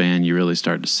month span, you really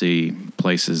start to see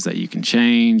places that you can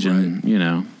change. Right.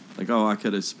 And, like, I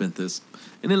could have spent this.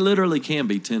 And it literally can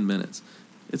be 10 minutes.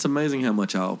 It's amazing how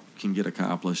much I can get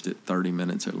accomplished at 30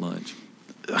 minutes at lunch.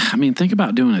 I mean, think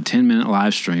about doing a 10-minute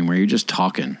live stream where you're just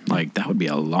talking. Like, that would be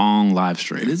a long live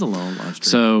stream. It is a long live stream.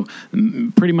 So,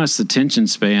 pretty much the attention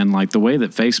span, like the way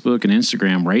that Facebook and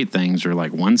Instagram rate things are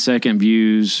like 1 second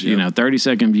views,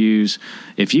 30-second views.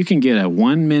 If you can get a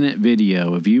 1-minute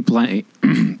video of you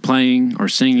playing or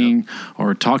singing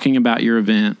or talking about your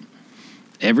event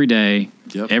every day,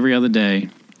 every other day,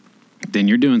 then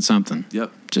you're doing something.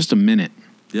 Yep. Just a minute.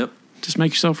 Yep. Just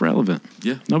make yourself relevant.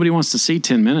 Yeah. Nobody wants to see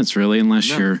 10 minutes, really, unless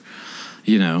you're,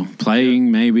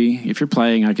 playing maybe. If you're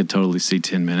playing, I could totally see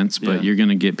 10 minutes, but you're going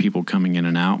to get people coming in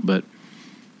and out. But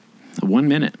 1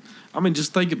 minute. I mean,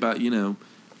 just think about,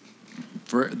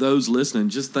 for those listening,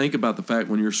 just think about the fact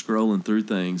when you're scrolling through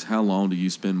things, how long do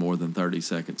you spend more than 30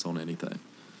 seconds on anything?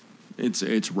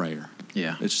 It's rare.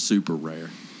 Yeah. It's super rare.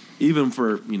 Even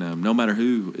for, no matter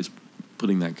who is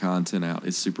putting that content out,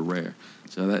 it's super rare.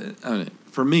 So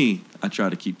for me, I try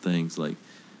to keep things like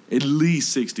at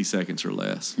least 60 seconds or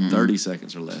less. 30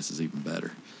 seconds or less is even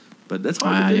better. But that's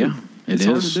hard to do. Yeah, it's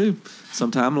hard to do.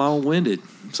 Sometimes long-winded.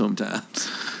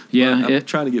 Sometimes. Yeah, I'm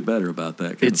trying to get better about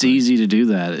that. It's easy to do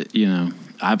that.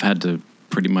 I've had to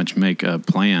pretty much make a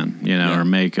plan, or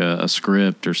make a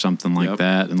script or something like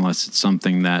that, unless it's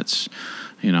something that's,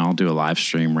 I'll do a live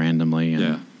stream randomly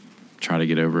and try to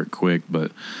get over it quick.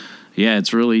 But, yeah,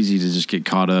 it's real easy to just get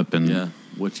caught up in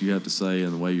what you have to say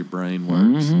and the way your brain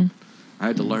works. I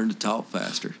had to learn to talk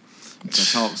faster. I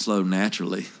talk slow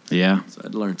naturally. Yeah. So I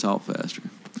had to learn to talk faster.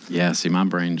 Yeah, see, my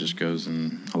brain just goes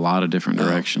in a lot of different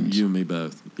directions. You and me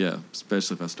both. Yeah,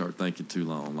 especially if I start thinking too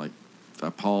long. Like, if I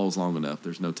pause long enough,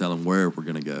 there's no telling where we're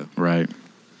going to go. Right.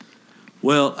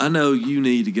 Well, I know you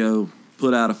need to go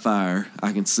put out a fire.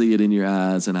 I can see it in your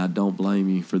eyes, and I don't blame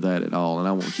you for that at all, and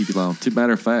I won't keep you long.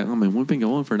 Matter of fact, we've been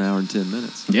going for an hour and 10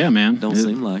 minutes. Yeah, man. Don't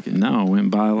seem like it. No, it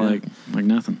went by like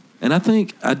nothing. And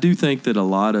I do think that a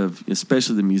lot of,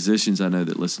 especially the musicians I know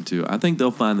that listen to, I think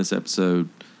they'll find this episode,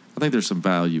 I think there's some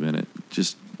value in it,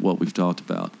 just what we've talked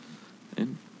about.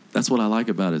 And that's what I like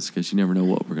about it, is because you never know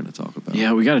what we're going to talk about.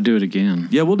 Yeah, we got to do it again.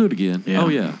 Yeah, we'll do it again. Yeah. Oh,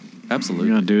 yeah. Absolutely.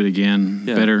 We're going to do it again.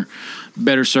 Yeah.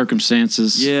 Better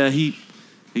circumstances. Yeah,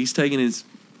 he's taking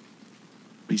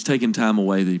time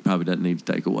away that he probably doesn't need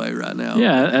to take away right now.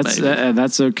 Yeah,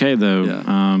 that's okay though.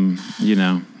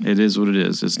 Yeah. It is what it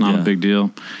is. It's not a big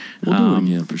deal. We'll do it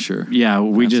again for sure. Yeah,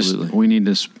 we Absolutely. need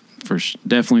to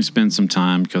definitely spend some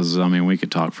time, because we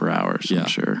could talk for hours. I'm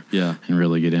sure. Yeah, and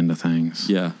really get into things.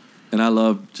 Yeah, and I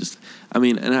love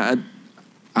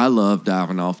I love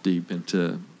diving off deep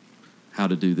into how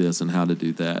to do this and how to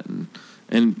do that, and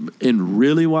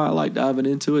really why I like diving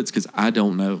into it is because I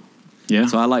don't know. Yeah.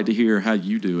 So I like to hear how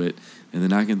you do it, and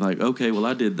then I can okay, well,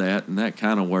 I did that, and that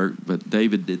kind of worked, but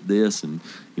David did this, and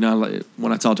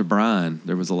when I talked to Brian,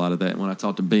 there was a lot of that. When I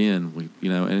talked to Ben,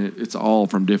 and it's all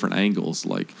from different angles.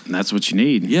 Like, and that's what you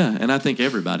need. Yeah, and I think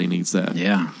everybody needs that.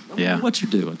 Yeah, What you're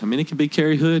doing? It can be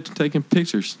Carrie Hood taking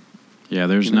pictures. Yeah,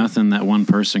 there's nothing that one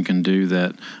person can do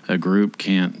that a group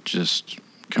can't just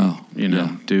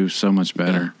do so much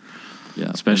better.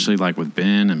 Yeah. Especially like with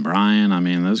Ben and Brian.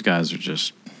 Those guys are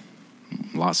just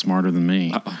a lot smarter than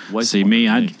me. Way See smarter me,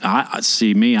 than I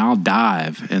see me. I'll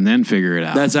dive and then figure it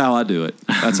out. That's how I do it.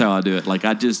 That's how I do it. Like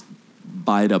I just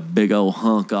bite a big old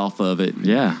hunk off of it.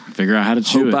 Yeah, figure out how to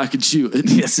chew Hope it. I can chew it.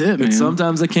 That's it, man. And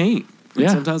sometimes I can't. And Yeah.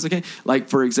 sometimes I can't. Like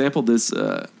for example, this,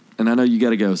 and I know you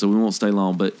got to go, so we won't stay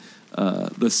long. But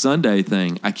the Sunday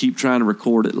thing, I keep trying to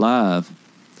record it live,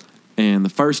 and the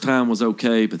first time was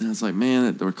okay, but then it's like,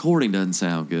 man, the recording doesn't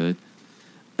sound good.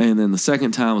 And then the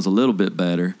second time was a little bit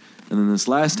better. And then this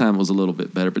last time was a little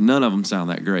bit better, but none of them sound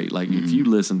that great. Like if you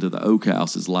listen to the Oak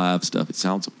House's live stuff, it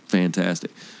sounds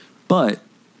fantastic. But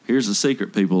here's the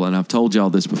secret, people, and I've told y'all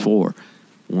this before.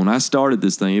 When I started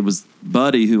this thing, it was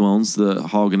Buddy, who owns the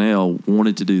Hog and Ale,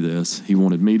 wanted to do this. He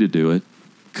wanted me to do it.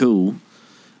 Cool.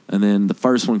 And then the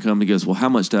first one come, he goes, well, how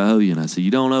much do I owe you? And I said,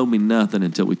 you don't owe me nothing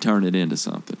until we turn it into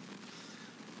something.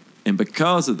 And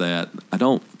because of that,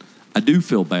 I do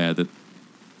feel bad that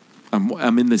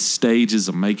I'm in the stages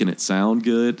of making it sound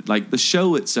good. Like the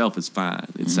show itself is fine.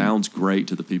 It sounds great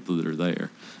to the people that are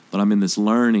there. But I'm in this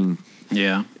learning.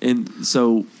 Yeah. And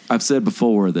so I've said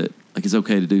before that like it's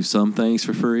okay to do some things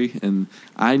for free. And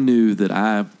I knew that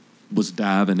I was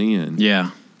diving in.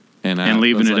 Yeah. And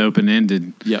leaving it like,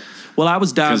 open-ended. Yep. Well, I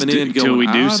was diving in going, until we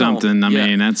do something, I yeah.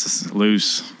 mean, that's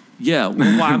loose. Yeah.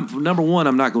 Well, number one,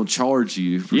 I'm not going to charge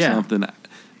you for something.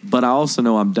 But I also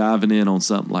know I'm diving in on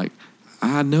something like,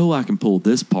 I know I can pull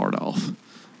this part off,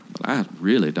 but I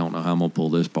really don't know how I'm going to pull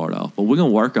this part off. But we're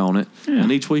going to work on it,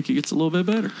 and each week it gets a little bit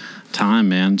better. Time,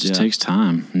 man. Just takes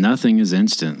time. Nothing is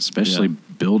instant, especially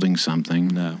building something.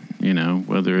 No. You know,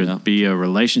 whether it be a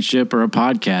relationship or a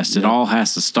podcast, it all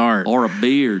has to start. Or a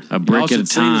beard. A brick Y'all at should a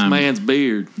see time. this man's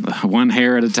beard. One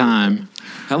hair at a time.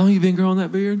 How long you been growing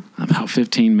that beard? About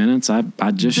 15 minutes. I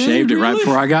just shaved it right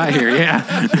before I got here.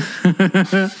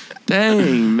 Yeah.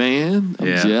 Dang, man. I'm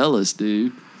Yeah. jealous,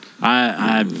 dude.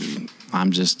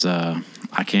 I'm just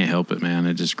I can't help it, man.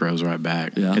 It just grows right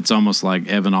back. Yeah. It's almost like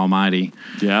Evan Almighty.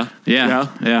 Yeah? Yeah.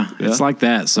 It's like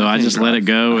that. So I just let it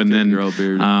go, and then grow a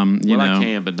beard. you know, I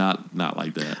can, but not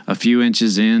like that. a few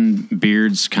inches in,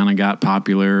 beards kind of got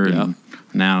popular, and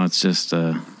now it's just.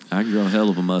 I can grow a hell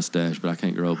of a mustache, but I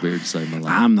can't grow a beard to save my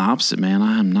life. I'm the opposite, man.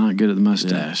 I am not good at the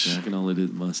mustache. Yeah, I can only do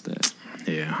the mustache.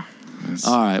 Yeah.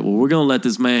 All right, well, we're going to let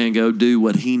this man go do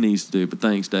what he needs to do, but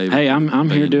thanks, David. Hey, I'm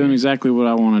here doing exactly what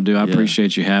I want to do. I Yeah.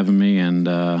 appreciate you having me, and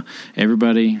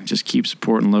everybody just keep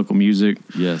supporting local music,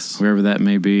 Yes. wherever that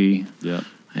may be. Yep.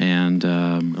 And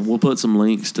And we'll put some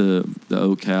links to the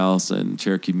Oak House and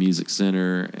Cherokee Music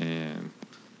Center and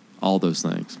all those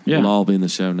things. Yeah. We'll all be in the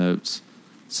show notes.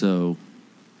 So,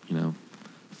 you know,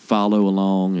 follow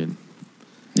along and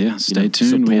yeah, stay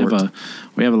tuned. support.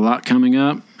 We have a lot coming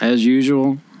up as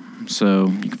usual. So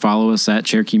you can follow us at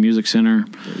Cherokee Music Center.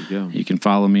 there you go. You can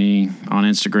follow me on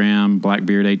Instagram,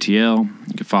 BlackbeardATL.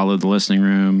 You can follow the Listening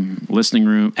Room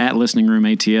at Listening Room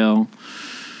ATL.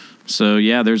 So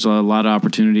yeah, there's a lot of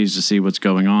opportunities to see what's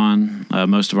going on.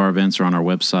 Most of our events are on our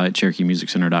website,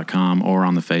 CherokeeMusicCenter.com, or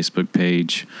on the Facebook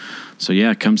page. So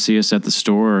yeah, come see us at the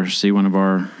store, or see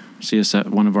us at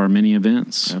one of our mini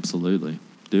events. Absolutely.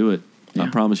 Do it. I Yeah.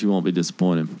 promise you won't be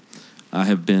disappointed. I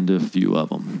have been to a few of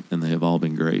them, and they have all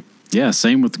been great. Yeah,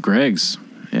 same with Greg's.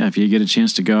 Yeah, if you get a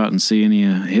chance to go out and see any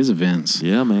of his events,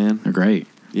 Yeah, man. they're great.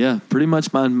 Yeah, pretty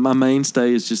much my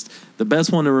mainstay is just the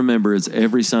best one to remember is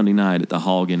every Sunday night at the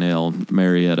Hog and Ale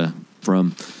Marietta.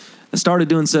 I started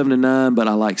doing 7 to 9, but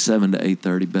I like 7 to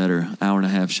 8:30 better. Hour and a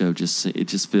half show it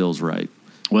just feels right.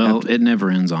 Well, it never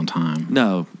ends on time.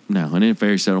 No, and it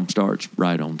very seldom starts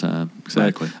right on time.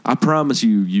 Exactly. But I promise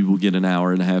you will get an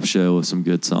hour and a half show of some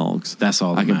good songs. That's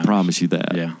all that I can matters. promise you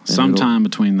that. Yeah, And sometime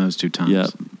between those two times. Yeah,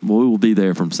 we will be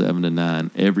there from 7 to 9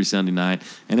 every Sunday night,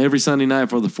 and every Sunday night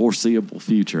for the foreseeable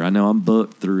future. I know I'm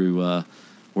booked through.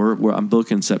 I'm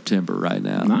booking September right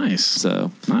now. Nice.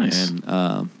 So Nice.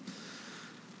 and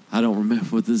I don't remember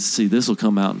what this. See, this will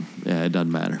come out. Yeah, it doesn't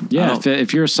matter. Yeah,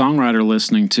 if you're a songwriter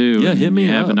listening too, Yeah, and hit me you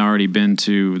up. haven't already been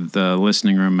to the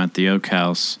Listening Room at the Oak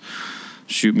House,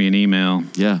 shoot me an email,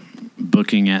 yeah,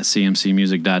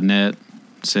 booking@cmcmusic.net.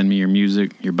 Send me your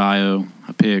music, your bio,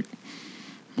 a pic.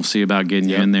 We'll see about getting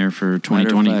you Yep. in there for Matter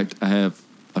 2020. of fact, I have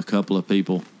a couple of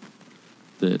people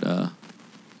that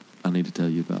I need to tell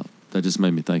you about. That just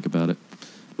made me think about it,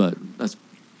 but that's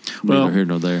Well, neither here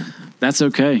nor there. That's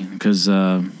okay, because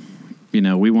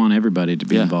we want everybody to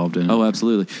be involved in it. Oh,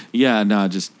 absolutely. Yeah, no,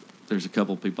 there's a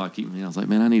couple of people I keep. I was like,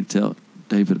 man, I need to tell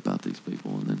David about these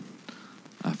people, and then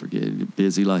I forget. You're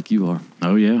busy like you are.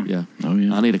 Oh yeah. Yeah. Oh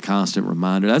yeah. I need a constant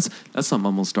reminder. That's something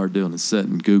I'm gonna start doing is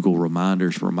setting Google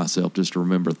reminders for myself just to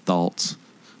remember thoughts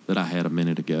that I had a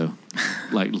minute ago,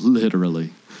 like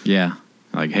literally. Yeah.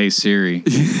 Like, hey Siri,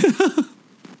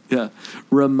 Yeah.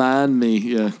 Remind me.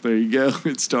 Yeah, there you go.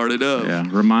 It started up. Yeah.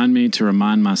 Remind me to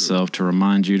remind myself, to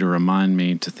remind you, to remind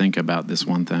me to think about this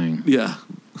one thing. Yeah.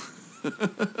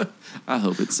 I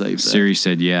hope it saved that. Siri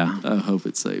said, yeah. I hope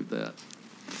it saved that.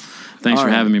 Thanks All for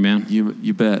right. having me, man.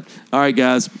 You bet. All right,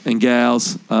 guys and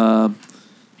gals.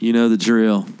 You know the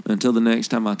drill. Until the next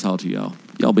time I talk to y'all,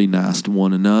 y'all be nice to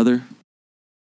one another.